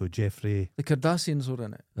in it though, Jeffrey. The Kardashians were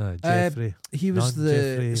in it. Jeffrey. He was Not the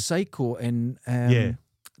Jeffrey. psycho in Yeah.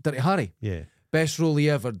 Dirty Harry. Yeah. Best role he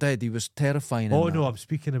ever did. He was terrifying. Oh in no, that. I'm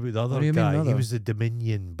speaking about the What do other you mean, guy. He other? was the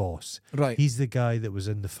Dominion boss. Right. He's the guy that was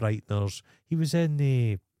in the Frighteners. He was in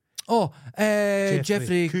the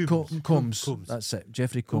Jeffrey Combs. Combs. Combs. That's it.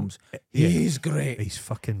 Jeffrey Combs. Yeah. He's great. He's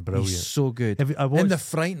fucking brilliant. He's so good. I watched, In the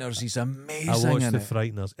Frighteners, he's amazing. I watched in the it.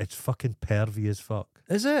 Frighteners. It's fucking pervy as fuck.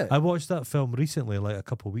 Is it? I watched that film recently, like a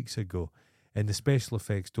couple of weeks ago, and the special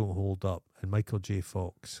effects don't hold up. And Michael J.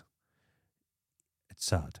 Fox, it's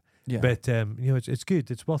sad, yeah. but it's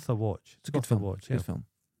good. It's worth a watch. It's a good worth film. a watch. Good Yeah. film.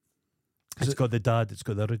 It's got the dad. It's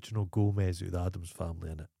got the original Gomez with the Addams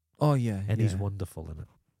family in it, Oh yeah, and yeah. he's wonderful in it.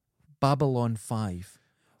 Babylon 5,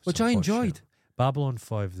 which Some I hot enjoyed. shit. Babylon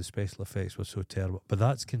 5, the special effects were so terrible, but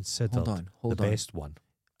that's considered Hold the on. best one.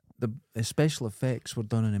 The special effects were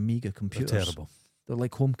done on Amiga They're computers. terrible. They're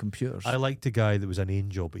like home computers. I liked the guy that was an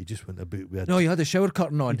angel, but he just went about with. No, you had a shower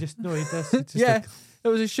curtain he on. just no, he does. It's just Yeah, it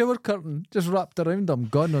was a shower curtain just wrapped around him.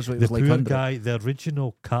 God knows what it the was like poor under it. guy, the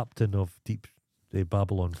original captain of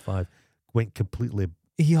Babylon 5, went completely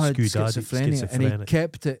He had Scudaddy, schizophrenia, and he schizophrenic.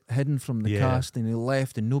 kept it hidden from the Yeah. cast, and he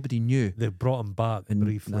left, and nobody knew. They brought him back And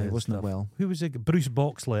briefly. no, it and wasn't stuff. well. Who was it? Bruce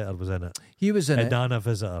Boxletter was in it. He was in And it, Anna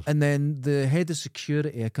Visitor. and then the head of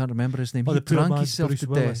security, I can't remember his name. Oh, he the poor drank man, himself Bruce to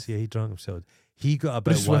Willis. death. Yeah, he drank himself. He got a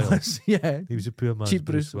bit Bruce wild. Willis, yeah, He was a poor man. cheap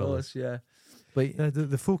Bruce Willis, yeah. But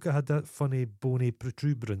The folk that had that funny bony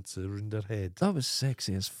protuberance around their head. that was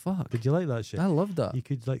sexy as fuck. Did you like that shit? I loved that. You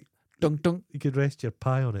could like Dunk dunk, you could rest your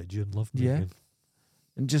pie on it during love Yeah. making.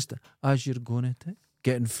 and just as you're going at it,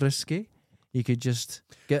 getting frisky, you could just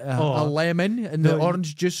get a Oh, lemon and no, the you-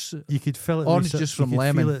 orange juice. You could fill it Orange with some, juice from you could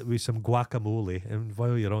lemon. Fill it with some guacamole, and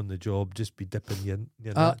while you're on the job, just be dipping your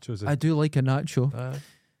Uh, nachos I in. do like a nacho.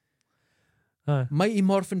 Aye. Mighty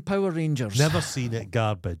Morphin Power Rangers. Never seen it.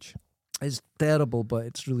 Garbage. It's terrible, but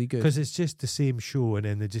it's really good. Because it's just the same show, and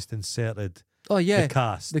then they just inserted Oh yeah, the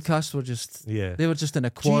cast. the cast were just yeah. they were just in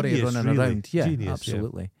a quarry Genius, running really. around. Yeah, Genius, yeah.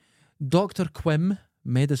 absolutely. Dr. Quim,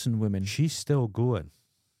 Medicine Woman. She's still going.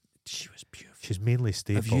 She was beautiful. She's mainly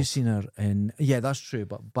Staples. Have you seen her in? Yeah, that's true.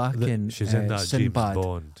 But back in She's in that Sinbad, James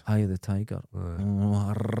Bond. Eye of the Tiger. Aye.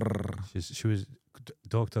 Oh, She was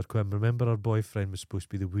Dr. Quinn. Remember, her boyfriend was supposed to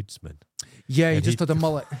be the woodsman. yeah, he And just he- had a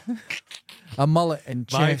mullet, a mullet and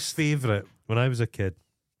My chest. favourite when I was a kid.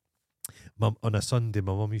 On a Sunday,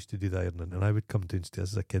 my mum used to do the ironing, and I would come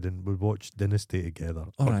downstairs as a kid and we'd watch Dynasty together,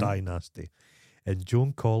 All or right. Dynasty. And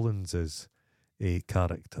Joan Collins is a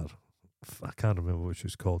character. I can't remember what she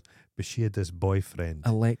was called, but she had this boyfriend,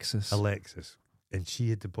 Alexis. and she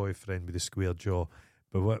had the boyfriend with the square jaw.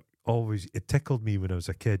 But what always it tickled me when I was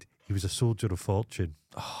a kid, he was a soldier of fortune.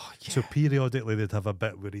 Oh yeah. So periodically they'd have a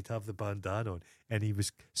bit where he'd have the bandana on, and he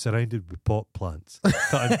was surrounded with pot plants,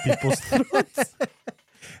 cutting people's throats.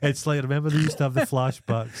 It's like, remember they used to have the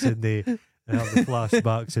flashbacks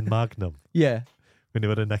in Magnum Yeah. when they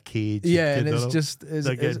were in a cage. Yeah, and you it's know? just They're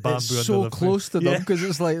getting it's bamboo so under their close to them Yeah. because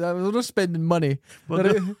it's like they're not spending money. Well,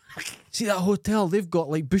 They're- See that hotel? They've got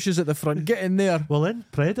like bushes at the front. Get in there. Well, in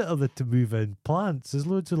Predator, they to move in plants. There's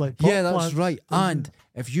loads of like pot Yeah, that's plants. right. And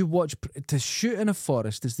if you watch to shoot in a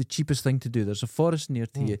forest is the cheapest thing to do. There's a forest near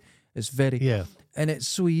to you. It's very Yeah, and it's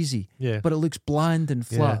so easy, yeah. but it looks bland and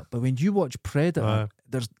flat. Yeah. But when you watch Predator,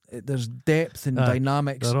 Aye. there's depth and Aye.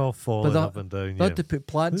 dynamics. They're all falling that- up and down. They Yeah. had to put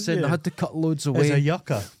plants in. They Yeah. had to cut loads It's away. a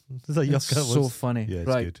yucca. It's a It's yucca. so was- funny. Yeah, it's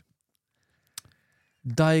right. good.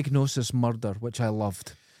 Diagnosis Murder, which I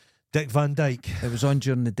loved. Dick Van Dyke. It was on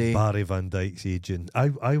during the day. Barry Van Dyke's agent.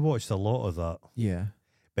 I watched a lot of that, Yeah,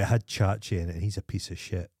 but it had Chachi in it, and he's a piece of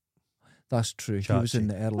shit. that's true. He was in Chachi.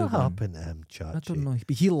 the early What one. happened to him, Chachi? I don't know.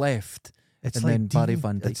 But he left. It's And like then Barry Dean-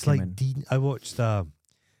 Van Dyke It's came like in. Dean. I watched a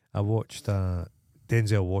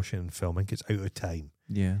Denzel Washington film. I think it's Out of Time,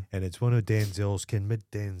 Yeah. and it's one of Denzel's mid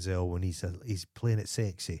Denzel when he's playing it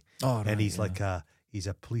sexy, Oh, right, and he's yeah. like he's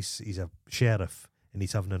a sheriff, and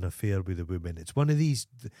he's having an affair with a woman. It's one of these.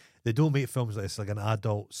 They don't make films like this, like an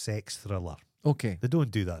adult sex thriller. Okay. They don't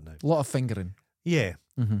do that now. A lot of fingering. Yeah,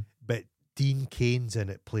 Mm-hmm. but Dean Kane's in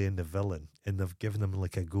it playing the villain, and they've given him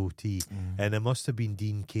like a goatee, and it must have been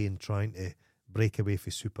Dean Kane trying to break away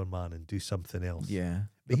from Superman and do something else. Yeah.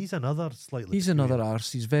 But he's another slightly. He's another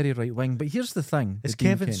arse. He's very right wing. But here's the thing. It's with Dean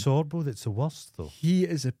Kevin Kane. Sorbo that's the worst though. He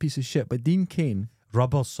is a piece of shit. But Dean Kane,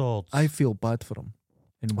 Rubber swords. I feel bad for him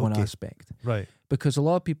in one Okay. aspect. right. Because a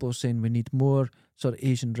lot of people are saying we need more sort of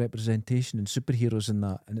Asian representation and superheroes in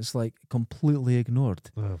that. And it's like completely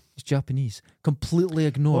ignored. He's Japanese. Completely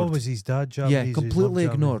ignored. Oh, was his dad Japanese? Yeah, His completely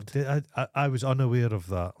mum ignored. Japanese? I was unaware of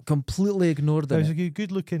that. Completely ignored He was it. a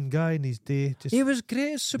good-looking guy in his day. Just, He was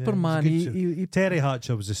great as he Superman. was a good He Terry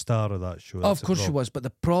Hatcher was the star of that show. of That's the course he problem. was. But the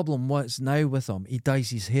problem was now with him, he dyes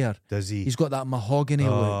his hair. Does he? He's got that mahogany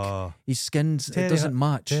look. Oh, His skin's, it Terry doesn't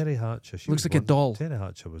match. Terry Hatcher. She Looks was like a doll. Terry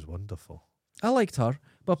Hatcher was wonderful. I liked her,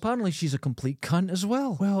 but apparently she's a complete cunt as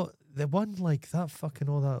well. Well, the one like that fucking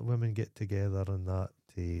all that women get together and that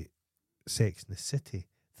Sex in the City,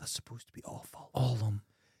 they're supposed to be awful. All of them.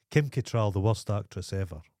 Kim Cattrall, the worst actress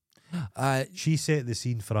ever. She set the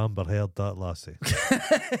scene for Amber Heard, that lassie.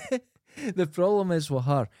 The problem is with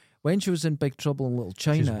her, when she was in Big Trouble in Little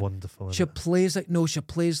She's China, wonderful. she Isn't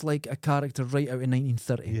plays like a character right out of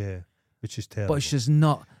 1930. it? Yeah, which is terrible. But she's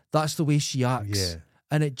not. That's the way she acts. Yeah,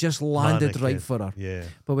 And it just landed Mannequin. right for her. yeah.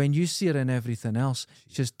 But when you see her in everything else,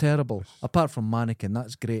 she's terrible. Apart from Mannequin,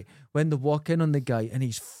 that's great. When they walk in on the guy and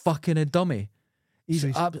he's fucking a dummy, he's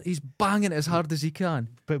So he's banging it as hard as he can.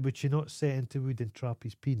 But would you not set into wood and trap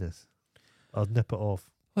his penis? Or nip it off?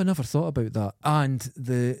 I never thought about that. And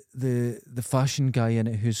the fashion guy in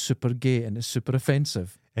it who's super gay and is super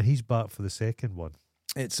offensive. And he's back for the second one.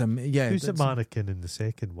 It's yeah. Who's the it's- mannequin in the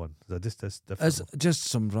second one? Is that just this different? It's just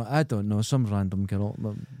some I don't know, some random girl,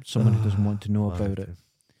 someone who doesn't want to know about it. Mannequin.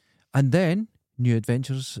 And then New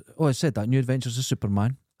Adventures. Oh, I said that. New Adventures of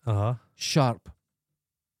Superman. Sharp.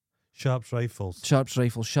 Sharp's Rifles. Sharp's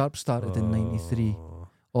Rifle. Sharp started in 93.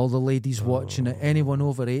 All the ladies watching it. Anyone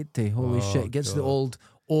over 80. Holy shit. Gets the old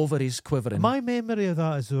ovaries quivering. My memory of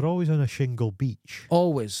that is they were always on a shingle beach.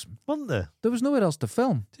 Always. Weren't they? There was nowhere else to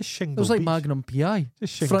film. Just shingle It was like beach. Magnum PI.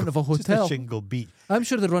 Just shingle, Front of a hotel. Just a shingle beach. I'm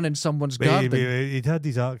sure they run in someone's garden. He'd had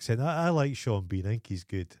his accent. I like Sean Bean. I think he's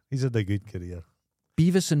good. He's had a good career.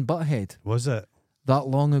 Beavis and Butthead. Was it? That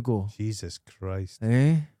long ago. Jesus Christ.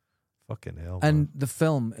 Eh? Fucking hell. And man. the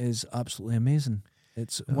film is absolutely amazing.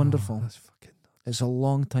 It's wonderful. That's fucking It's a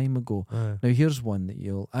long time ago. nuts. Now here's one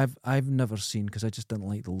that I've never seen because I just didn't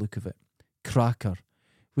like the look of it. Cracker,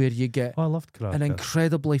 where you get I loved Cracker. an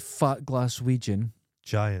incredibly fat Glaswegian,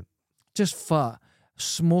 Giant. just fat,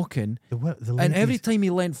 smoking, The and ladies, every time he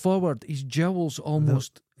leant forward, his jowls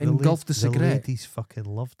almost engulfed the cigarette. The ladies fucking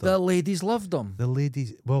loved him. The ladies loved him. The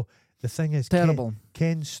ladies. Well, the thing is, Terrible.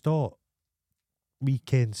 Ken Stott.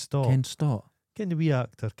 Ken Stott. Ken Stott. Ken the wee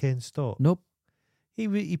actor, Ken Stott. Nope.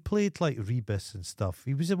 He played like Rebus and stuff.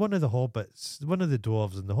 He was one of the Hobbits, one of the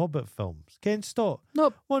dwarves in the Hobbit films. Ken Stott.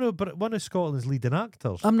 Nope. One of Scotland's leading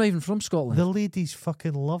actors. I'm not even from Scotland. The ladies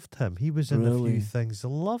fucking loved him. He was in a Really? few things. They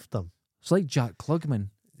loved him. It's like Jack Klugman.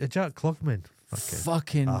 Jack Klugman.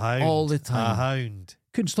 Fucking A hound. all the A time. hound.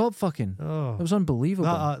 Couldn't stop fucking. Oh. It was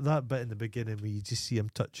unbelievable. That bit in the beginning where you just see him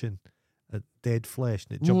touching a dead flesh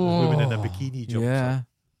and it jumps, a woman in a bikini jumps yeah. up.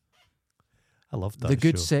 I loved that The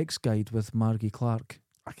Good show. Sex Guide with Margie Clark.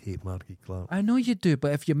 I hate Margie Clark. I know you do,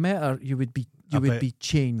 but if you met her, you would be I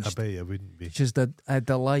changed. bet you wouldn't be. She's a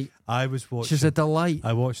delight. I was watching. She's a delight.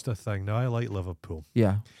 I watched a thing. Now I like Liverpool,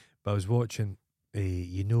 Yeah. but I was watching.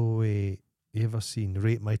 You ever seen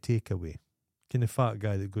Rate My Takeaway? Kind of fat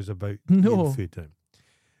guy that goes about No. eating food out.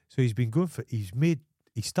 So he's been going for.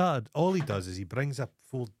 He started. All he does is he brings a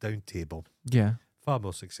fold down table. Yeah. Far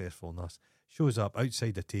more successful than us. Shows up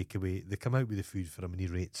outside the takeaway. They come out with the food for him and he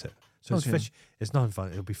rates it. So it's Okay. fish. It's nothing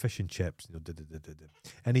fun. It'll be fish and chips.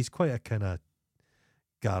 And he's quite a kind of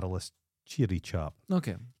garrulous, cheery chap.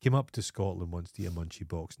 Okay. Came up to Scotland once to eat a munchie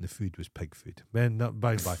box and the food was pig food. Then,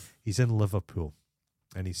 by he's in Liverpool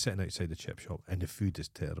and he's sitting outside the chip shop and the food is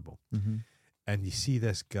terrible. Mm-hmm. And you see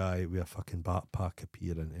this guy with a fucking backpack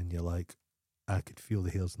appearing and you're like, I could feel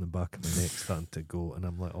the hairs in the back of my neck starting to go. And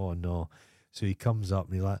I'm like, oh no. So he comes up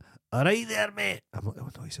and he's like, all right there, mate. I'm like, oh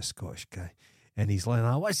no, he's a Scottish guy. And he's like,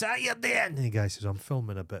 what's that you're doing? And the guy says, I'm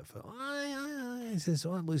filming a bit. Aye. He says,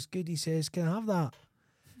 oh, it looks good. He says, can I have that?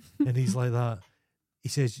 And he's like that. He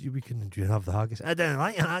says, do you have the haggis? I don't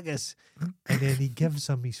like haggis. And then he gives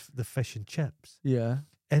him the fish and chips. Yeah.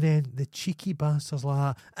 And then the cheeky bastard's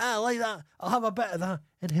like, I like that. I'll have a bit of that.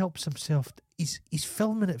 And helps himself. He's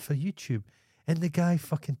filming it for YouTube. And the guy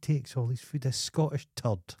fucking takes all his food, this Scottish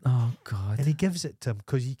turd. Oh, God. And he gives it to him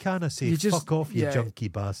because you can't say, fuck off, you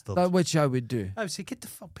junky bastard. That which I would do. I would say, get the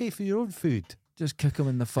fuck, pay for your own food. Just kick him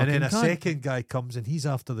in the fucking And then a cunt. second guy comes and he's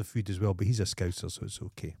after the food as well, but he's a Scouser, so it's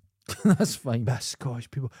okay. That's fine. But Scottish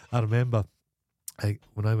people. I remember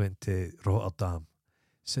when I went to Rotterdam,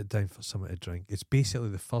 sit down for something to drink. It's basically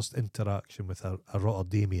the first interaction with a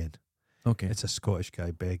Rotterdamian. Okay. It's a Scottish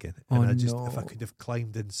guy begging. Oh, And no. if I could have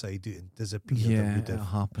climbed inside it and disappeared, I Yeah, would it have.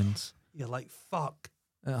 happens. You're like, fuck.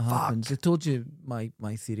 It happens. I told you my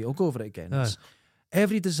theory. I'll go over it again. It's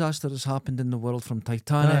every disaster that's happened in the world, from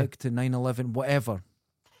Titanic to 9/11, whatever.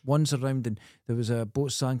 One surrounding. There was a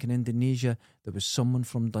boat sank in Indonesia. There was someone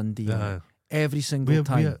from Dundee. in it. Every single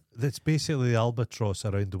time. That's basically the albatross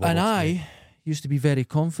around the world. And I used to be very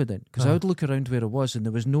confident because I would look around where I was and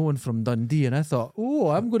there was no one from Dundee, and I thought, oh,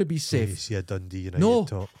 I'm going to be You safe. see a Dundee United No.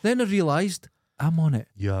 top. Then I realised I'm on it.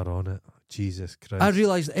 You are on it. Jesus Christ. I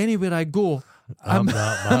realised anywhere I go, I'm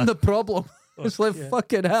that man. I'm the problem. It's like,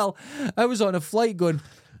 fucking hell. I was on a flight going,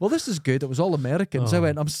 well, this is good. It was all Americans. I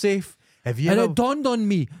went, I'm safe. Have you And ever, it dawned on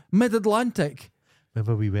me, mid-Atlantic.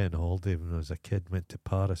 remember we went on holiday when I was a kid, went to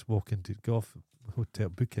Paris, walking to go off hotel,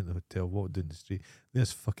 booking the hotel, walked down the street.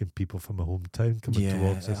 There's fucking people from my hometown coming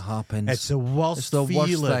towards it us. happens. It's the worst It's the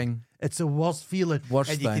feeling. worst thing. It's the worst feeling.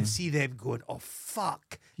 Worst and you thing. can see them going, oh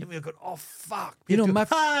fuck. And we're going, oh fuck. You know, go, my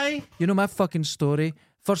hi. You know my fucking story?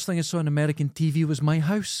 First thing I saw on American TV was My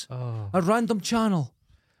House. A random channel.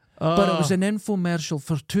 But it was an infomercial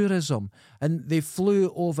for tourism. And they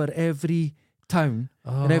flew over every town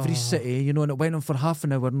and every city, you know, and it went on for half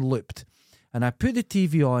an hour and looped. And I put the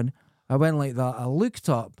TV on, I went like that, I looked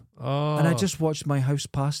up, and I just watched My House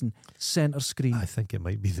passing, centre screen. I think it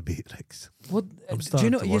might be the Matrix. What I'm do you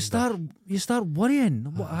starting know? to You start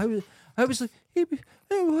worrying. I was like, hey,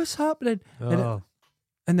 what's happening?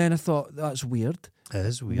 And then I thought, that's weird. It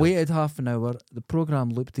is weird. Waited half an hour. The program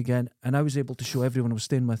looped again, and I was able to show everyone I was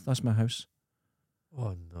staying with. That's my house.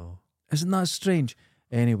 Oh no! Isn't that strange?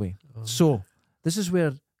 Anyway, so this is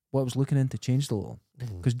where what I was looking into changed a little,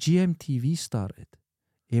 because GMTV started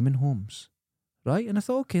Eamon Holmes, right? And I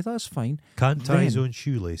thought, okay, that's fine. Can't tie his own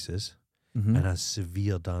shoelaces Mm-hmm. and has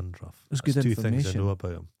severe dandruff. That's That's good two things I information. know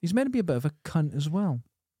about him. He's meant to be a bit of a cunt as well.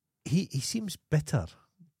 He seems bitter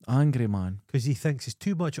Angry man. because he thinks there's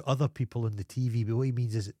too much other people on the TV, but what he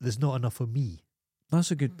means is there's not enough of me. That's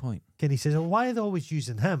a good point. And he says, well, why are they always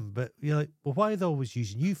using him? But you're like, well, why are they always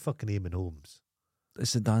using you, fucking Eamon Holmes?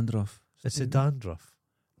 It's a dandruff. It's a dandruff.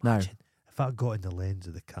 Now, Imagine if that got in the lens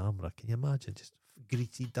of the camera, can you imagine just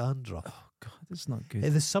greasy dandruff? oh God, it's not good.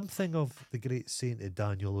 There's something of the great saint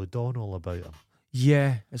Daniel O'Donnell about him.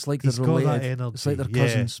 Yeah, it's like He's they're got related. that energy. It's like they're Yeah,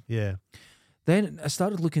 cousins. Yeah. Then I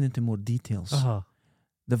started looking into more details. Uh-huh.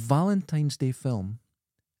 The Valentine's Day film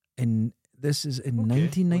this is in Okay. Well, you're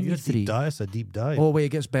 1993. deep dive. It's a deep dive. Oh wait, it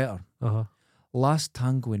gets better. Uh-huh. Last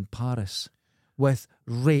Tango in Paris, with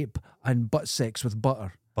rape and butt sex with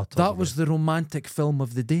butter. That was the romantic film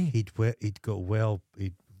of the day. He'd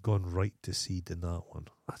gone right to seed in that one.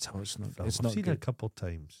 That's how it's not- film. it's I've not seen it good. a couple of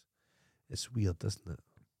times. It's weird, isn't it?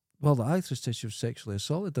 Well, the actress said she was sexually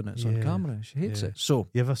assaulted in it. It's on Yeah, camera. She hates yeah. it. So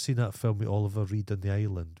You ever seen that film with Oliver Reed on the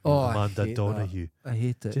island? With Oh, I Amanda hate Donoghue. I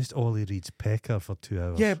hate it. Just Ollie Reed's pecker for 2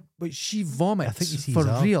 hours. Yeah, but she vomits I think he sees for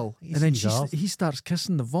her. real, He and then sees her. he starts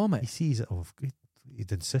kissing the vomit. He sees it. Oh,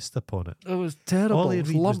 he'd insist upon it. It was terrible. Ollie It was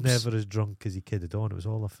Reed was lumps. never as drunk as he kidded on. It was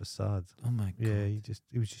all a facade. Oh my God. Yeah,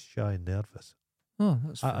 he was just shy and nervous. Oh,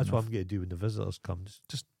 that's fair That's what enough. I'm going to do when the visitors come.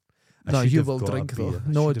 I No, should you have will got a drink though. beer.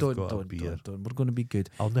 I No, should have got a don't. beer. We're going to be good.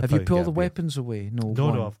 I'll nip Have you out and pulled get the a beer. weapons away? No, No,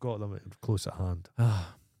 one. no, I've got them close at hand.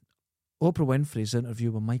 Oprah Winfrey's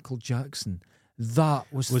interview with Michael Jackson.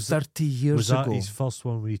 That was Was 30 years Was that ago. his first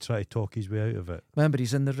one where he tried to talk his way out of it? Remember,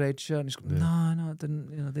 he's in the red shirt and he's going, Yeah. no, I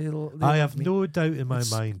didn't. You know, they I love have me." no doubt in my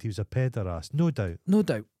It's- mind he was a pederast. No doubt. No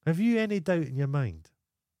doubt. Have you any doubt in your mind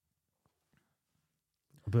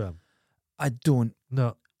about him? I don't.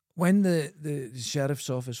 No. When the sheriff's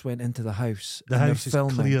office went into the house, The and they're house is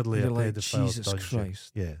filming, clearly you're a like, pedophile's Jesus dungeon.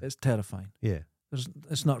 Christ, Yeah, it's terrifying. yeah.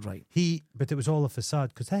 It's not right. But it was all a facade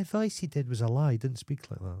because that voice he did was a lie. He didn't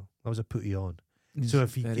speak like that. That was a putty on. So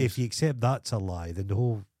if you accept that's a lie, then the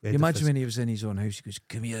whole you imagine edifice- when he was in his own house, he goes,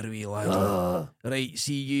 "Come here, wee lad. Right,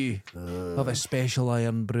 see you. Have a special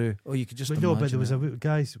iron brew." Oh, you could just But imagine. no, but there was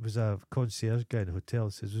it. was a concierge guy in a hotel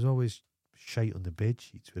that says there's always shite on the bed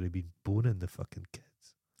sheets where he'd been boning the fucking kids.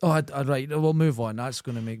 Oh, right. We'll move on. That's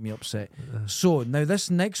going to make me upset. So now this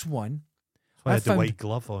next one, That's why I had the found- white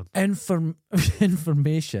glove on.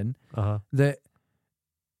 information that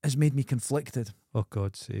has made me conflicted. Oh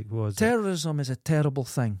God's sake, what was it? Terrorism is a terrible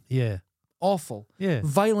thing. Yeah, Awful. yeah.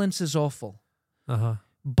 Violence is awful. But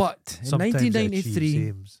But in sometimes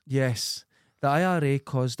 1993, yes, the IRA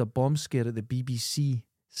caused a bomb scare at the BBC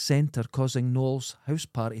Centre, causing Noel's house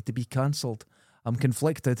party to be cancelled. I'm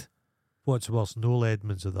conflicted. What's worse, Noel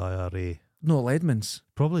Edmonds of the IRA? Noel Edmonds,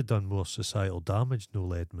 Probably done more societal damage,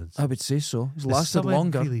 Noel Edmonds. I would say so. He's There's lasted something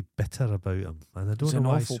longer. really bitter about him, and I don't He's know an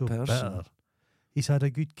why awful he's so person. bitter. He's had a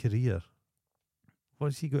good career.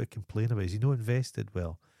 What's he got to complain about? Is he not invested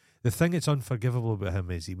well? The thing that's unforgivable about him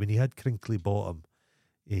is when he had Crinkly Bottom,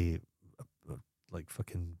 a like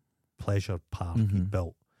fucking pleasure park he Mhm.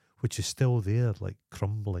 built, which is still there, like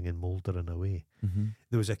crumbling and mouldering away.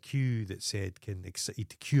 There was a queue that said,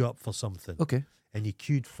 you'd queue up for something, Okay. and you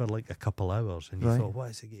queued for like a couple hours, and you Right. thought, what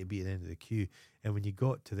is it going to be at the end of the queue? And when you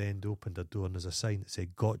got to the end, opened a door, and there's a sign that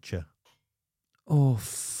said, "Gotcha." Oh,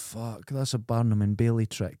 fuck. That's a Barnum and Bailey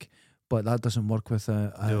trick. But that doesn't work with No.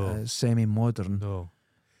 a semi-modern, No.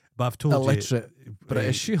 But I've told illiterate you,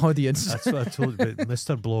 British audience. that's what I told you. But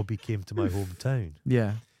Mr. Blobby came to my hometown.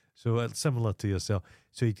 Yeah. So it's similar to yourself.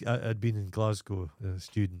 So I'd been in Glasgow, a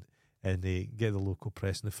student, and they get the local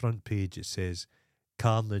press. On the front page, it says,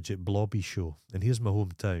 "Carnage at Blobby Show." And here's my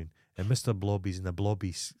hometown. And Mr. Blobby's in a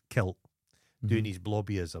Blobby kilt, doing Mhm. his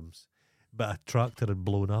Blobbyisms. But a tractor had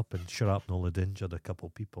blown up and shrapnel had injured a couple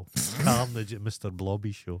people. Carnage at Mr.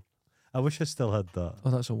 Blobby Show. I wish I still had that.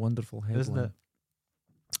 Oh, that's a wonderful headline. Isn't it?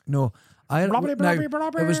 No, it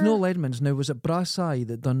was no. Noel Edmonds. Now, was it Brass Eye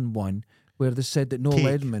that done one where they said that Noel Take.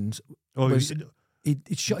 Edmonds Oh, was-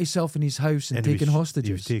 he'd shut himself in his house and he taken was- hostages?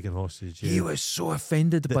 He was taken hostage. Yeah. He was so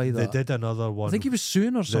offended by They that. did another one. I think he was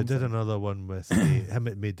suing or They something. did another one with him.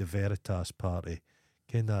 It made the Veritas party.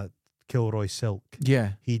 Kind of Kilroy Silk.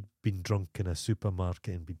 Yeah. He'd been drunk in a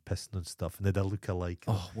supermarket and been pissing on stuff, and they'd a look-alike.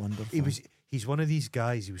 Oh, wonderful. He's one of these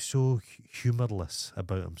guys. He was so humorless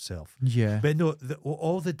about himself. Yeah. But no,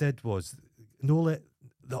 all they did was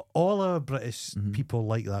all our British people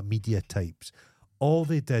like that, media types, all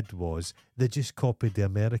they did was they just copied the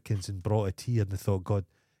Americans and brought it here, and they thought, God,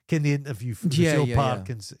 can they interview Michelle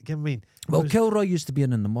Parkins? I mean, well, Kilroy used to be in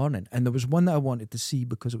the morning, and there was one that I wanted to see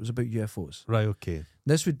because it was about UFOs. Right, okay.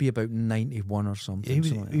 This would be about 91 or something.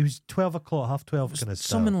 He was 12 o'clock, half 12 kind of stuff.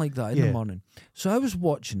 Something like that in the morning. So I was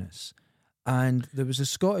watching this, and there was a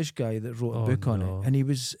Scottish guy that wrote a book on it,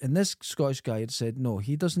 and this Scottish guy had said, no,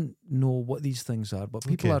 he doesn't know what these things are, but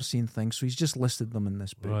people are seeing things, so he's just listed them in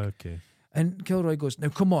this book. Right, okay. And Kilroy goes, now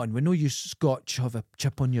come on, we know you Scotch have a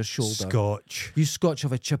chip on your shoulder. You Scotch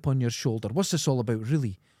have a chip on your shoulder. What's this all about,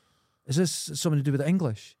 really? Is this something to do with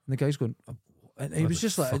English? And the guy's going, and he was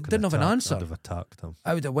just like, I didn't have an answer. I'd have attacked him.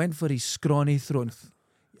 I would have went for his scrawny throat.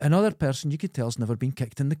 Another person you could tell's never been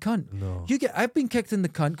kicked in the cunt. No. I've been kicked in the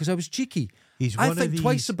cunt because I was cheeky. I think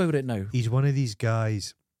twice about it now. He's one of these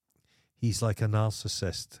guys, he's like a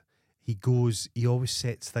narcissist. He always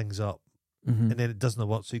sets things up. And then it doesn't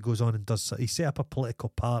work, so he goes on and he set up a political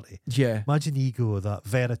party. Yeah. Imagine the ego of that.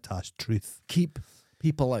 Veritas, truth. Keep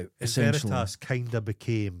people out, essentially. Veritas kind of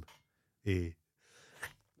became a...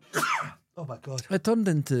 oh my God. It turned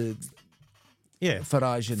into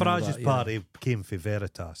Farage. Farage's party came for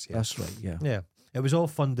Veritas. Yeah. That's right, yeah. Yeah. It was all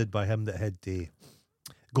funded by him that had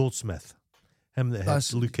Goldsmith. Him that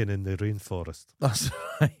had looking in the rainforest. That's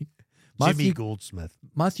right. Jimmy Goldsmith.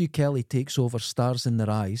 Matthew Kelly takes over Stars in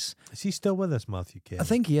Their Eyes. Is he still with us, Matthew Kelly? I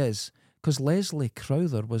think he is, because Leslie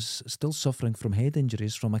Crowther was still suffering from head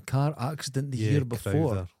injuries from a car accident the year before.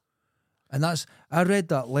 Crowther. And I read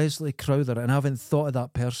that Leslie Crowther, and I haven't thought of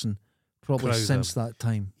that person probably since that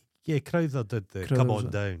time. Yeah, Crowther did Come On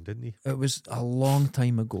Down, didn't he? It was a long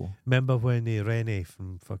time ago. Remember when Rennie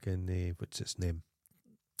from fucking, what's its name?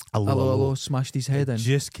 Hello, smashed his head in.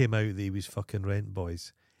 Just came out that he was fucking Rent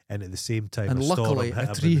Boys. And at the same time, and luckily,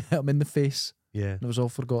 a tree hit him in the face. Yeah. And it was all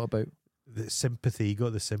forgot about. The sympathy, he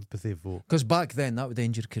got the sympathy vote. Because back then, that would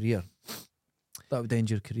end your career.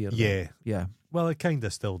 Yeah. Yeah. Well, it kind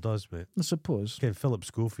of still does, mate. I suppose. Ken Philip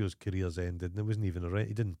Schofield's career's ended, and it wasn't even a rent.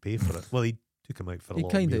 He didn't pay for it. Well, he took him out for a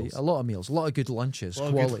lot of meals. A lot of meals, a lot of good lunches,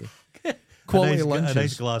 quality. Quality lunches. A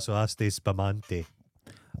nice glass of Asti Spumante.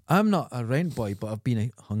 I'm not a rent boy, but I've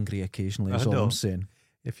been hungry occasionally, is all I'm saying.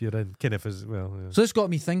 If you're in, kind of as well. Yeah. So this got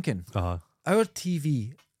me thinking. Our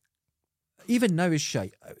TV, even now, is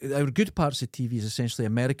shite. Our good parts of TV is essentially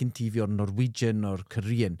American TV or Norwegian or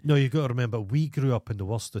Korean. No, you've got to remember, we grew up in the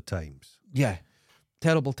worst of times. Yeah.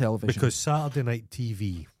 Terrible television. Because Saturday night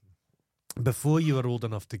TV, before you were old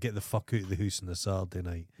enough to get the fuck out of the house on a Saturday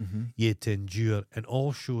night, you had to endure, and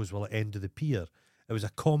all shows were at End of the Pier. It was a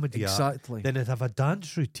comedy act. Then it'd have a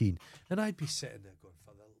dance routine. And I'd be sitting there going,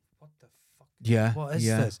 what the fuck? Yeah. What is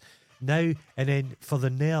this? Now, and then for the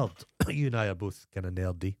nerd, you and I are both kind of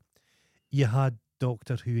nerdy, you had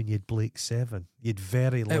Doctor Who and you had Blake Seven. You had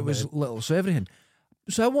very limited. It was little, so everything.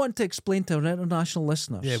 So I want to explain to our international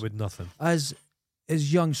listeners. Yeah, with nothing. As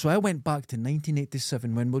young, so I went back to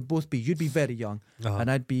 1987 when we'd both be, you'd be very young, and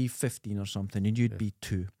I'd be 15 or something, and you'd be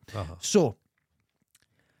 2. So,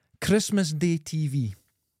 Christmas Day TV.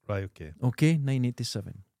 Right, okay. Okay,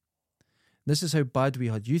 1987. This is how bad we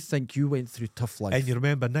had. You think you went through tough life. And you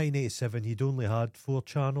remember, 1987, you'd only had 4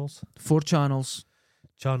 channels. 4 channels.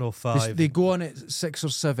 Channel 5. They go on at 6 or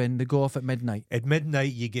 7. They go off at midnight. At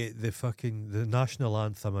midnight, you get the national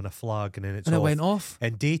anthem and a flag, and then it's off. And it went off.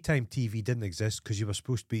 And daytime TV didn't exist because you were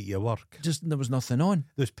supposed to be at your work. Just there was nothing on.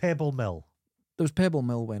 There's Pebble Mill. Pebble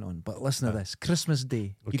Mill went on. But listen to this. Christmas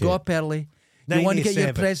Day. Okay. You go up early. You want to get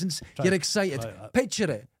your presents. You're excited. Picture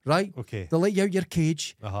it, right? Okay. They let you out your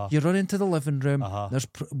cage. You run into the living room. There's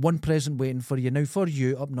one present waiting for you. Now, for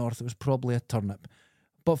you up north, it was probably a turnip.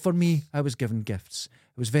 But for me, I was given gifts.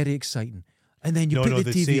 It was very exciting. And then you put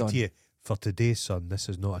the TV on. To you, for today, son, this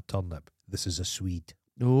is not a turnip. This is a Swede.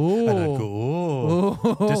 Oh. And I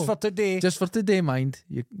go, just for today. Just for today, mind.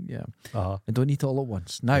 Yeah. And don't eat it all at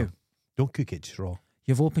once. Now. No. Don't cook it raw.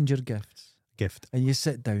 You've opened your gift. And you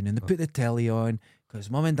sit down and they put the telly on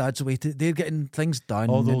because mum and dad's waiting. They're getting things done.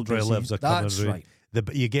 All the old relatives are coming That's round.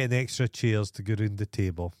 Right. You're getting extra chairs to go round the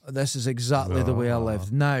table. This is exactly the way I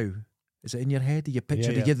live. Now, is it in your head? Do you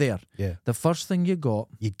picture it? You're there. Yeah. The first thing you got.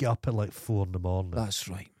 You'd get up at like 4 a.m. That's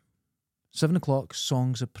right. 7 o'clock,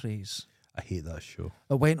 Songs of Praise. I hate that show.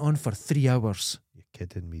 It went on for 3 hours. You're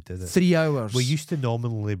kidding me, did it? 3 hours. We used to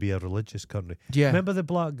nominally be a religious country. Yeah. Remember the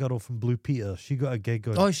black girl from Blue Peter? She got a gig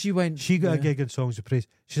on. Oh, she got a gig on Songs of Praise.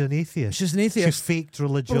 She's an atheist. She's an atheist. She faked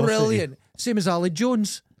religiosity. Brilliant. Same as Ali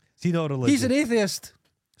Jones. Is he not religious? He's an atheist.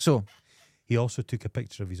 So. He also took a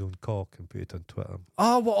picture of his own cock and put it on Twitter. We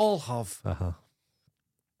all have.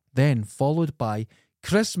 Then followed by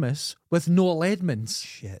Christmas with Noel Edmonds.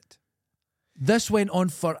 Shit. This went on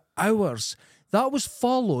for hours. That was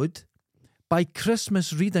followed by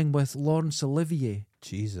Christmas reading with Laurence Olivier.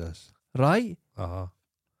 Jesus. Right? Uh-huh.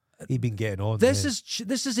 He'd been getting on. This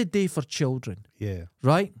then. is a day for children. Yeah.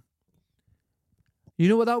 Right? You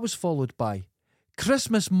know what that was followed by?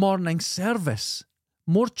 Christmas morning service.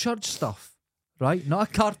 More church stuff. Right? Not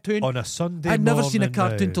a cartoon. On a Sunday I'd morning never seen a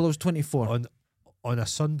cartoon now, till I was 24. on a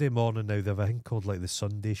Sunday morning now, they have a thing called like the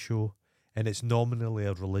Sunday Show, and it's nominally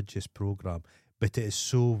a religious programme, but it is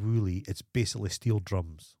so woolly, it's basically steel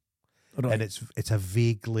drums. Right. And it's a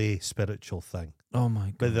vaguely spiritual thing. Oh my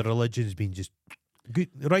God. But the religion's been just good,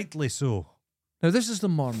 rightly so. Now this is the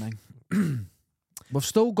morning. We've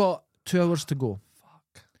still got 2 hours to go.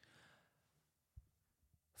 Fuck.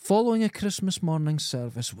 Following a Christmas morning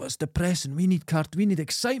service was depressing. We need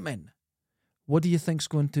excitement. What do you think's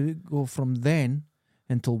going to go from then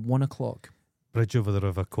until 1 o'clock? Bridge over the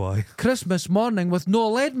River Kwai. Christmas morning with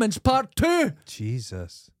Noel Edmonds Part 2.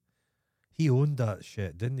 Jesus. He owned that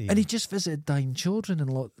shit, didn't he? And he just visited dying children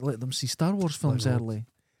and let them see Star Wars films Like, early.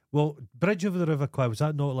 Well, Bridge over the River Kwai, was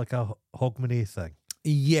that not like a Hogmanay thing?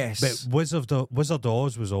 Yes. But Wizard of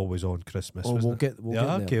Oz was always on Christmas. Oh, wasn't it?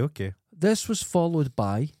 we'll get there. Okay. This was followed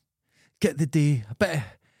by get the day a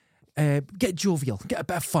bit get jovial, get a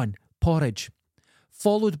bit of fun, porridge.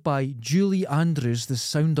 Followed by Julie Andrews, The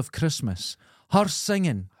Sound of Christmas. Her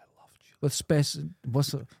singing. I love Julie.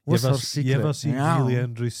 With what's her secret? You ever seen Meow. Julie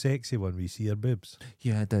Andrews' sexy one where you see her boobs?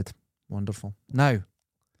 Yeah, I did. Wonderful. Now,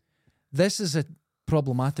 this is a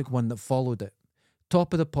problematic one that followed it.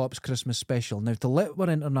 Top of the Pops Christmas special. Now, to let our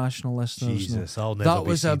international listeners Jesus, know, I'll never that be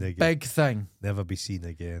was a seen again. big thing. Never be seen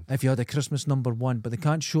again. If you had a Christmas #1, but they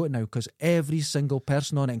can't show it now because every single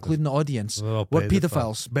person on it, including the audience, Oh, were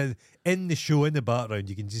paedophiles. But in the show, in the background,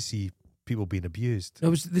 you can just see people being abused.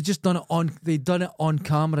 They'd done it on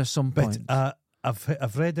camera at some point. But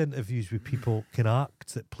I've read interviews with people,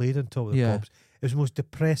 acts that played on Top of the Pops. It was the most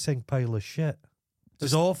depressing pile of shit. It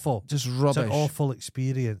was awful. Just rubbish. It's an awful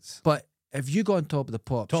experience. But if you go on Top of the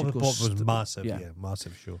Pops, Top you of the go Pops was massive. yeah. Yeah,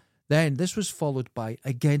 massive show. Then this was followed by,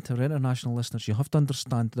 again, to our international listeners, you have to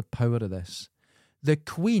understand the power of this. The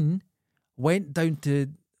Queen went down to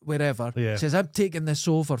wherever, says, I'm taking this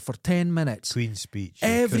over for 10 minutes. Queen's speech.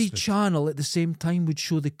 Every Christmas. channel at the same time would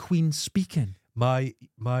show the Queen speaking. My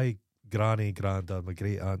granny, granddad, my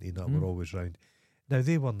great auntie and that were always round. Now,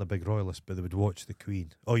 they weren't the big royalists, but they would watch the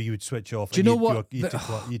Queen. Or you would switch off. Do you know what? You'd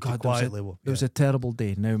quietly. It was a terrible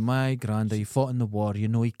day. Now, my granddad, he fought in the war. You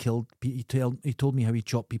know, he told me how he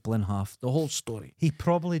chopped people in half. The whole story. He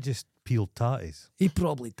probably just peeled tatties. He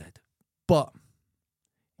probably did. But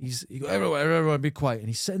he go, everyone be quiet. And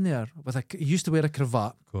he's sitting there he used to wear a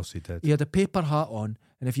cravat. Of course he did. He had a paper hat on.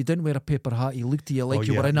 And if you didn't wear a paper hat, he looked at you like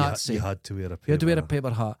you were a Nazi. You had to wear a paper You had to wear a hat.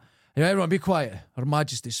 paper hat. And everyone be quiet. Her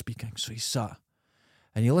Majesty's speaking. So he sat.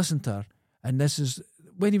 And he listened to her. And this is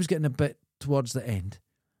when he was getting a bit towards the end.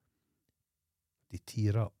 They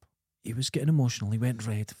tear up. He was getting emotional. He went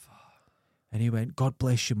red. And he went, God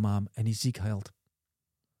bless you, ma'am. And he Sieg-Heiled.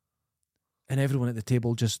 And everyone at the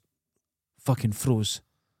table just fucking froze.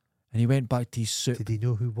 And he went back to his soup. Did he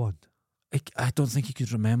know who won? I don't think he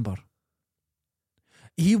could remember.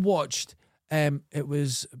 He watched, it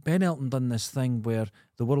was Ben Elton done this thing where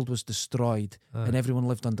the world was destroyed and everyone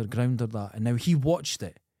lived underground or that. And now he watched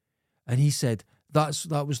it and he said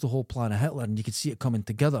that was the whole plan of Hitler and you could see it coming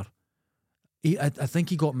together. I think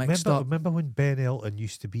he got mixed up. Remember when Ben Elton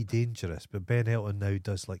used to be dangerous, but Ben Elton now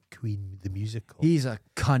does like Queen the musical. He's a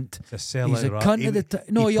cunt. He's a He's a sellout. cunt at the time.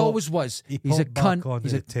 No, he always was. He's a cunt. On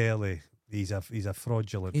He's the a telly. He's a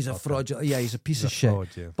fraudulent. He's a fucker. fraudulent. Yeah, he's a piece He's of a shit. fraud,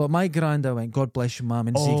 yeah. But my granddad went, God bless you, ma'am,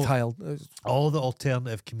 and Sieg-Heil. All the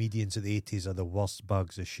alternative comedians of the 80s are the worst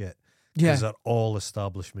bags of shit. Yeah. Because they're all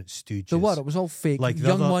establishment stooges. The what? It was all fake. Like the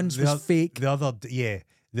Young other- Ones the was oth- fake. The other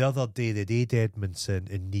day they had Edmondson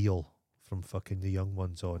and Neil from fucking the Young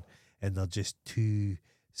Ones on, and they're just too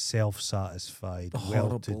self-satisfied, Horrible.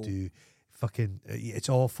 well-to-do. Fucking, it's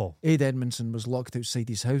awful. Ed Edmondson was locked outside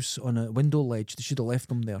his house on a window ledge. They should have left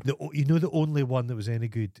him there. The only one that was any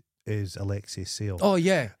good is Alexei Sale. Oh,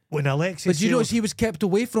 yeah. When Alexei But you notice he was kept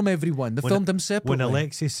away from everyone. They filmed him separately. When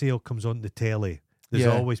Alexei Sale comes on the telly, there's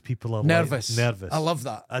Yeah. always people are nervous. nervous. I love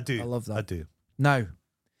that. I do. I love that. I do. Now,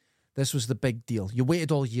 this was the big deal. You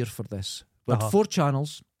waited all year for this. We had Uh-huh. 4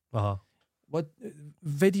 channels. Uh-huh. What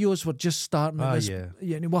videos were just starting at this. Yeah.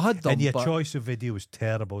 Yeah, we had them. And your but choice of video was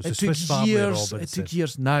terrible. It was it the took Swiss Family years. Robinson. It took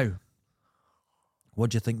years. Now, what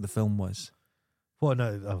do you think the film was? What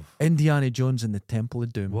now? Indiana Jones and the Temple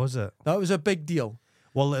of Doom. Was it? That was a big deal.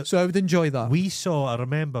 Well, So I would enjoy that. I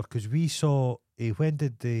remember, because we saw, when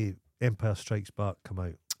did Empire Strikes Back come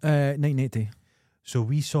out? 1980. So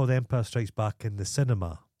we saw The Empire Strikes Back in the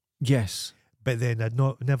cinema. Yes. But then I'd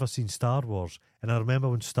never seen Star Wars. And I remember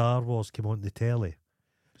when Star Wars came on the telly.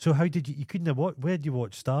 So how did you couldn't have where did you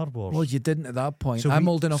watch Star Wars? Well, you didn't at that point. So I'm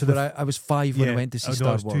old enough where I was 5 when I went to see Star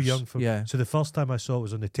Wars. I was too young for. Yeah. So the first time I saw it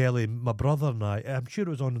was on the telly. My brother and I'm sure it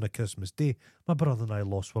was on a Christmas day. My brother and I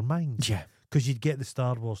lost our minds. Yeah. Because you'd get the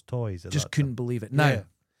Star Wars toys. Just couldn't believe it. Now. Yeah.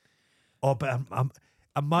 Oh, but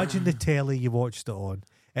imagine the telly you watched it on,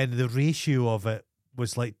 and the ratio of it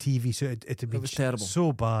was like TV. So it was terrible.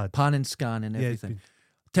 So bad. Pan and scan and everything.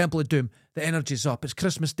 Temple of Doom, the energy's up. It's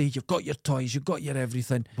Christmas Day. You've got your toys. You've got your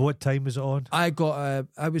everything. But what time was it on? I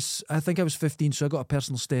think I was 15, so I got a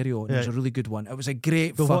personal stereo, and it was a really good one. It was a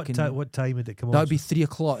great but fucking. What time did it come on? That'd be 3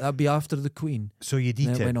 o'clock. That'd be after the Queen. So you'd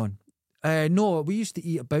eat it. Went on. No, we used to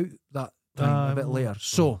eat about that time, a bit later.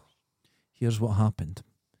 So here's what happened.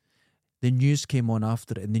 The news came on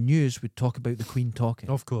after it, and the news would talk about the Queen talking.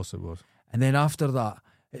 Of course it was. And then after that,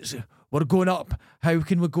 it's we're going up. How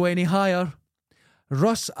can we go any higher?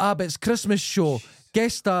 Russ Abbott's Christmas show.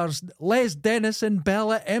 Guest stars Les Dennis and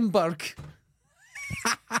Bella Emberg.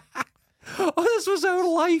 Oh, this was our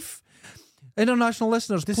life. International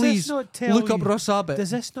listeners, please look up Russ Abbott.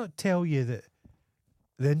 Does this not tell you that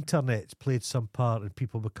the internet's played some part in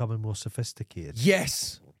people becoming more sophisticated?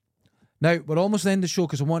 Yes. Now, we're almost at the end of the show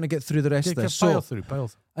because I want to get through the rest of this. Pile through.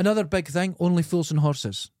 Another big thing, Only Fools and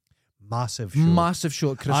Horses. Massive show. Massive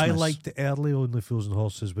show at Christmas. I liked the early Only Fools and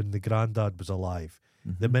Horses when the granddad was alive.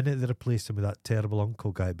 Mm-hmm. The minute they replaced him with that terrible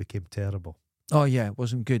uncle guy, it became terrible. Oh, yeah, it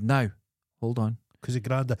wasn't good. Now, hold on. Because the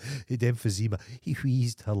granddad, he had emphysema. He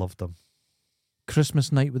wheezed. I loved him.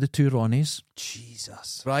 Christmas Night with the Two Ronnies.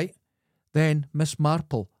 Jesus. Right? Then Miss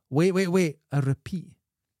Marple. Wait. A repeat.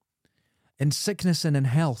 In Sickness and in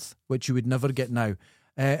Health, which you would never get now.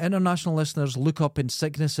 International listeners, look up In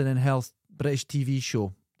Sickness and in Health, British TV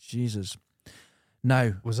show. Jesus.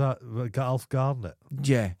 Now. Was that Alf Garnett?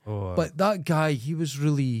 Yeah. Oh, but that guy, he was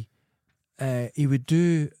really... he would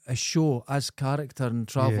do a show as character and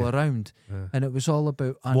travel around. Yeah. And it was all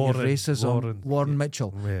about anti-racism. Warren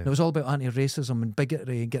Mitchell. Yeah. And it was all about anti-racism and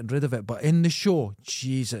bigotry and getting rid of it. But in the show,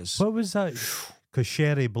 Jesus. What was that? Because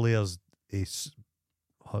Sherry Blair's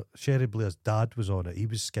dad was on it. He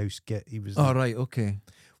was Scouse. He was. Oh, right, okay.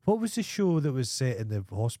 What was the show that was set in the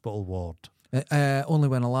hospital ward? Only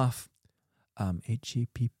When I Laugh. I'm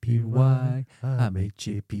H-E-P-P-Y. I'm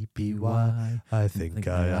H-E-P-P-Y. I think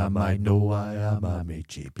I am. I know I am. I'm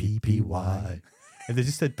H-E-P-P-Y. And they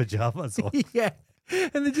just had pajamas on. Yeah.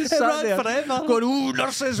 And they just sat there forever. going, ooh,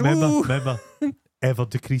 nurses, Remember Ever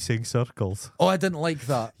Decreasing Circles. Oh, I didn't like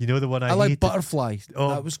that. You know the one I like hated? Butterfly. Oh,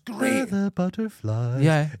 that was great. The butterfly.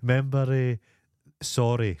 Yeah. Remember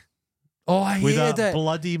Sorry. Oh, I with hated that it.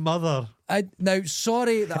 bloody mother. Now,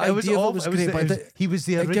 sorry, the idea of it was great. He was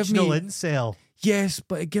the original incel. Yes,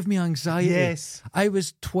 but it gave me anxiety. Yes. I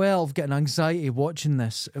was 12 getting anxiety watching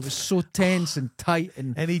this. It was so tense and tight.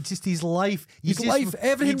 And his life.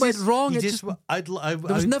 Everything went wrong. There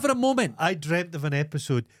was never a moment. I dreamt of an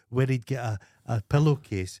episode where he'd get a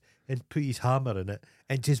pillowcase and put his hammer in it,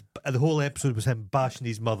 and just the whole episode was him bashing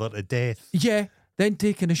his mother to death. Yeah, then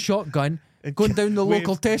taking a shotgun, going down the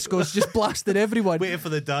local Tesco's, just blasting everyone. Waiting for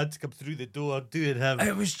the dad to come through the door, doing him.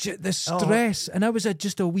 It was just the stress. And I was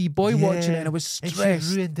just a wee boy watching it, and I was stressed. And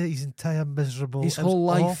she ruined his entire miserable. His whole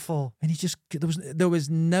life. Awful. And there was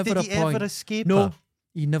never a point. Did he ever escape? No,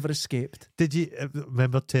 he never escaped. Did you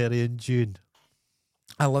remember Terry and June?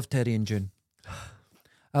 I love Terry and June.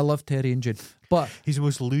 But he's the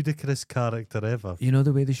most ludicrous character ever. You know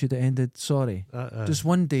the way they should have ended? Sorry. Just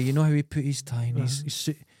one day, you know how he put his tie in his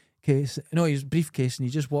suitcase, his briefcase, and he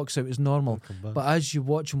just walks out as normal. But as you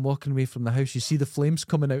watch him walking away from the house, you see the flames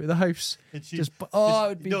coming out of the house. It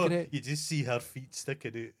would be great. You just see her feet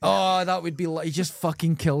sticking out. Oh, that would be like, he just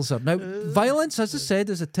fucking kills her. Now, violence, as I said,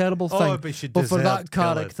 is a terrible thing. But for that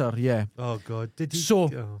character, yeah. Oh, God. Did he?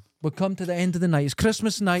 So, we'll come to the end of the night. It's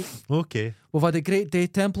Christmas night. Okay. We've had a great day.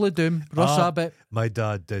 Temple of Doom, Russ Abbott. My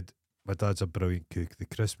dad's a brilliant cook. The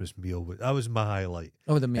Christmas meal, that was my highlight.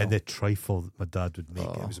 Oh, the meal. And the trifle that my dad would make.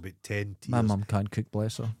 It was about 10 tiers. My mum can't cook,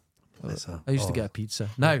 bless her. I used to get a pizza.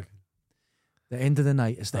 Now, the end of the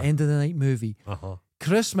night. It's the end of the night movie.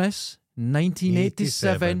 Christmas,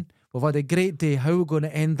 1987. We've had a great day. How are we going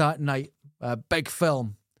to end that night? A big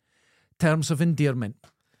film. Terms of Endearment.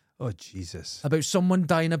 Oh, Jesus. About someone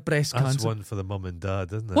dying of breast cancer. That's one for the mum and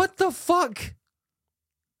dad, isn't it? What the fuck?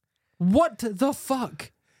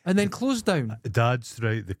 And then closed down. Dads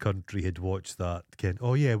throughout the country had watched that.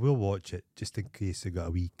 Oh, yeah, we'll watch it just in case they got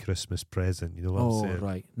a wee Christmas present. You know what I'm saying?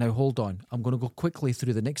 Right. Now, hold on. I'm going to go quickly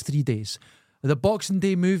through the next 3 days. The Boxing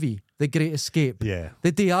Day movie, The Great Escape. Yeah.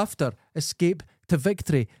 The day after, Escape to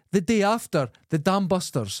Victory. The day after, The Dam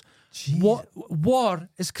Busters. War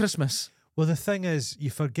is Christmas. Well, the thing is, you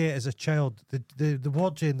forget as a child, the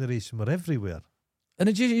war generation were everywhere.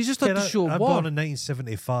 And you just had to show I'm war. born in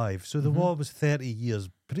 1975, so the war was 30 years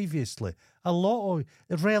previously. A lot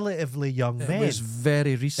of relatively young men. It was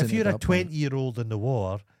very recent. If you're at a that point. 20-year-old in the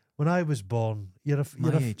war, when I was born, you're a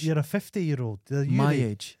age. 50-year-old. My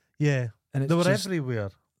age. Yeah. And They were just, everywhere.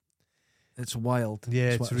 It's wild.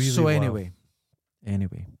 Yeah, it's really So wild.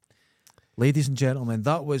 anyway. Ladies and gentlemen,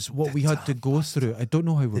 that was what we had to go through. I don't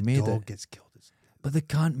know how we made The dog it. gets killed. But they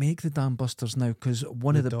can't make the Dam Busters now because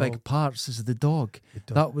one of the big dog. parts is the dog.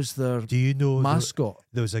 That was their Do you know mascot.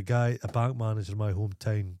 there was a guy, a bank manager in my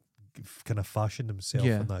hometown, kind of fashioned himself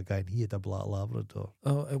Yeah. on that guy, and he had a black Labrador.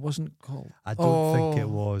 Oh, it wasn't called. I don't think it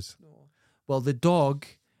was. Well, the dog,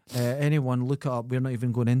 anyone look it up, we're not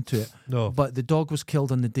even going into it. No. But the dog was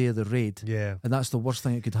killed on the day of the raid. Yeah. And that's the worst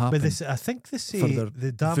thing that could happen. But this, I think they say For their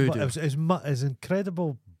the damn voodoo. it was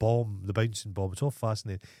incredible bomb, the bouncing bomb. It's all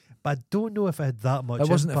fascinating, but I don't know if it had that much. It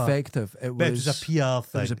wasn't impact. effective. It But was it was a PR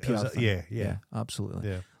thing. It was a PR thing. Yeah. Absolutely.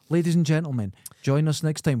 Yeah. Ladies and gentlemen, join us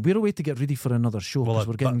next time. We're away to get ready for another show because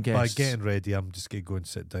we're getting by guests. getting ready, I'm just going to go and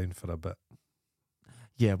sit down for a bit.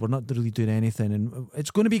 Yeah, we're not really doing anything, and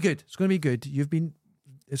it's going to be good. It's going to be good.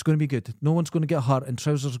 It's going to be good. No one's going to get hurt, and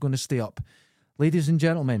trousers are going to stay up. Ladies and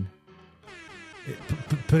gentlemen,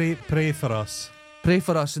 Pray for us. pray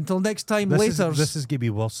for us. Until next time, This laters. is going to be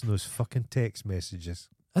worse than those fucking text messages.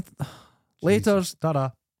 Laters. Ta-da.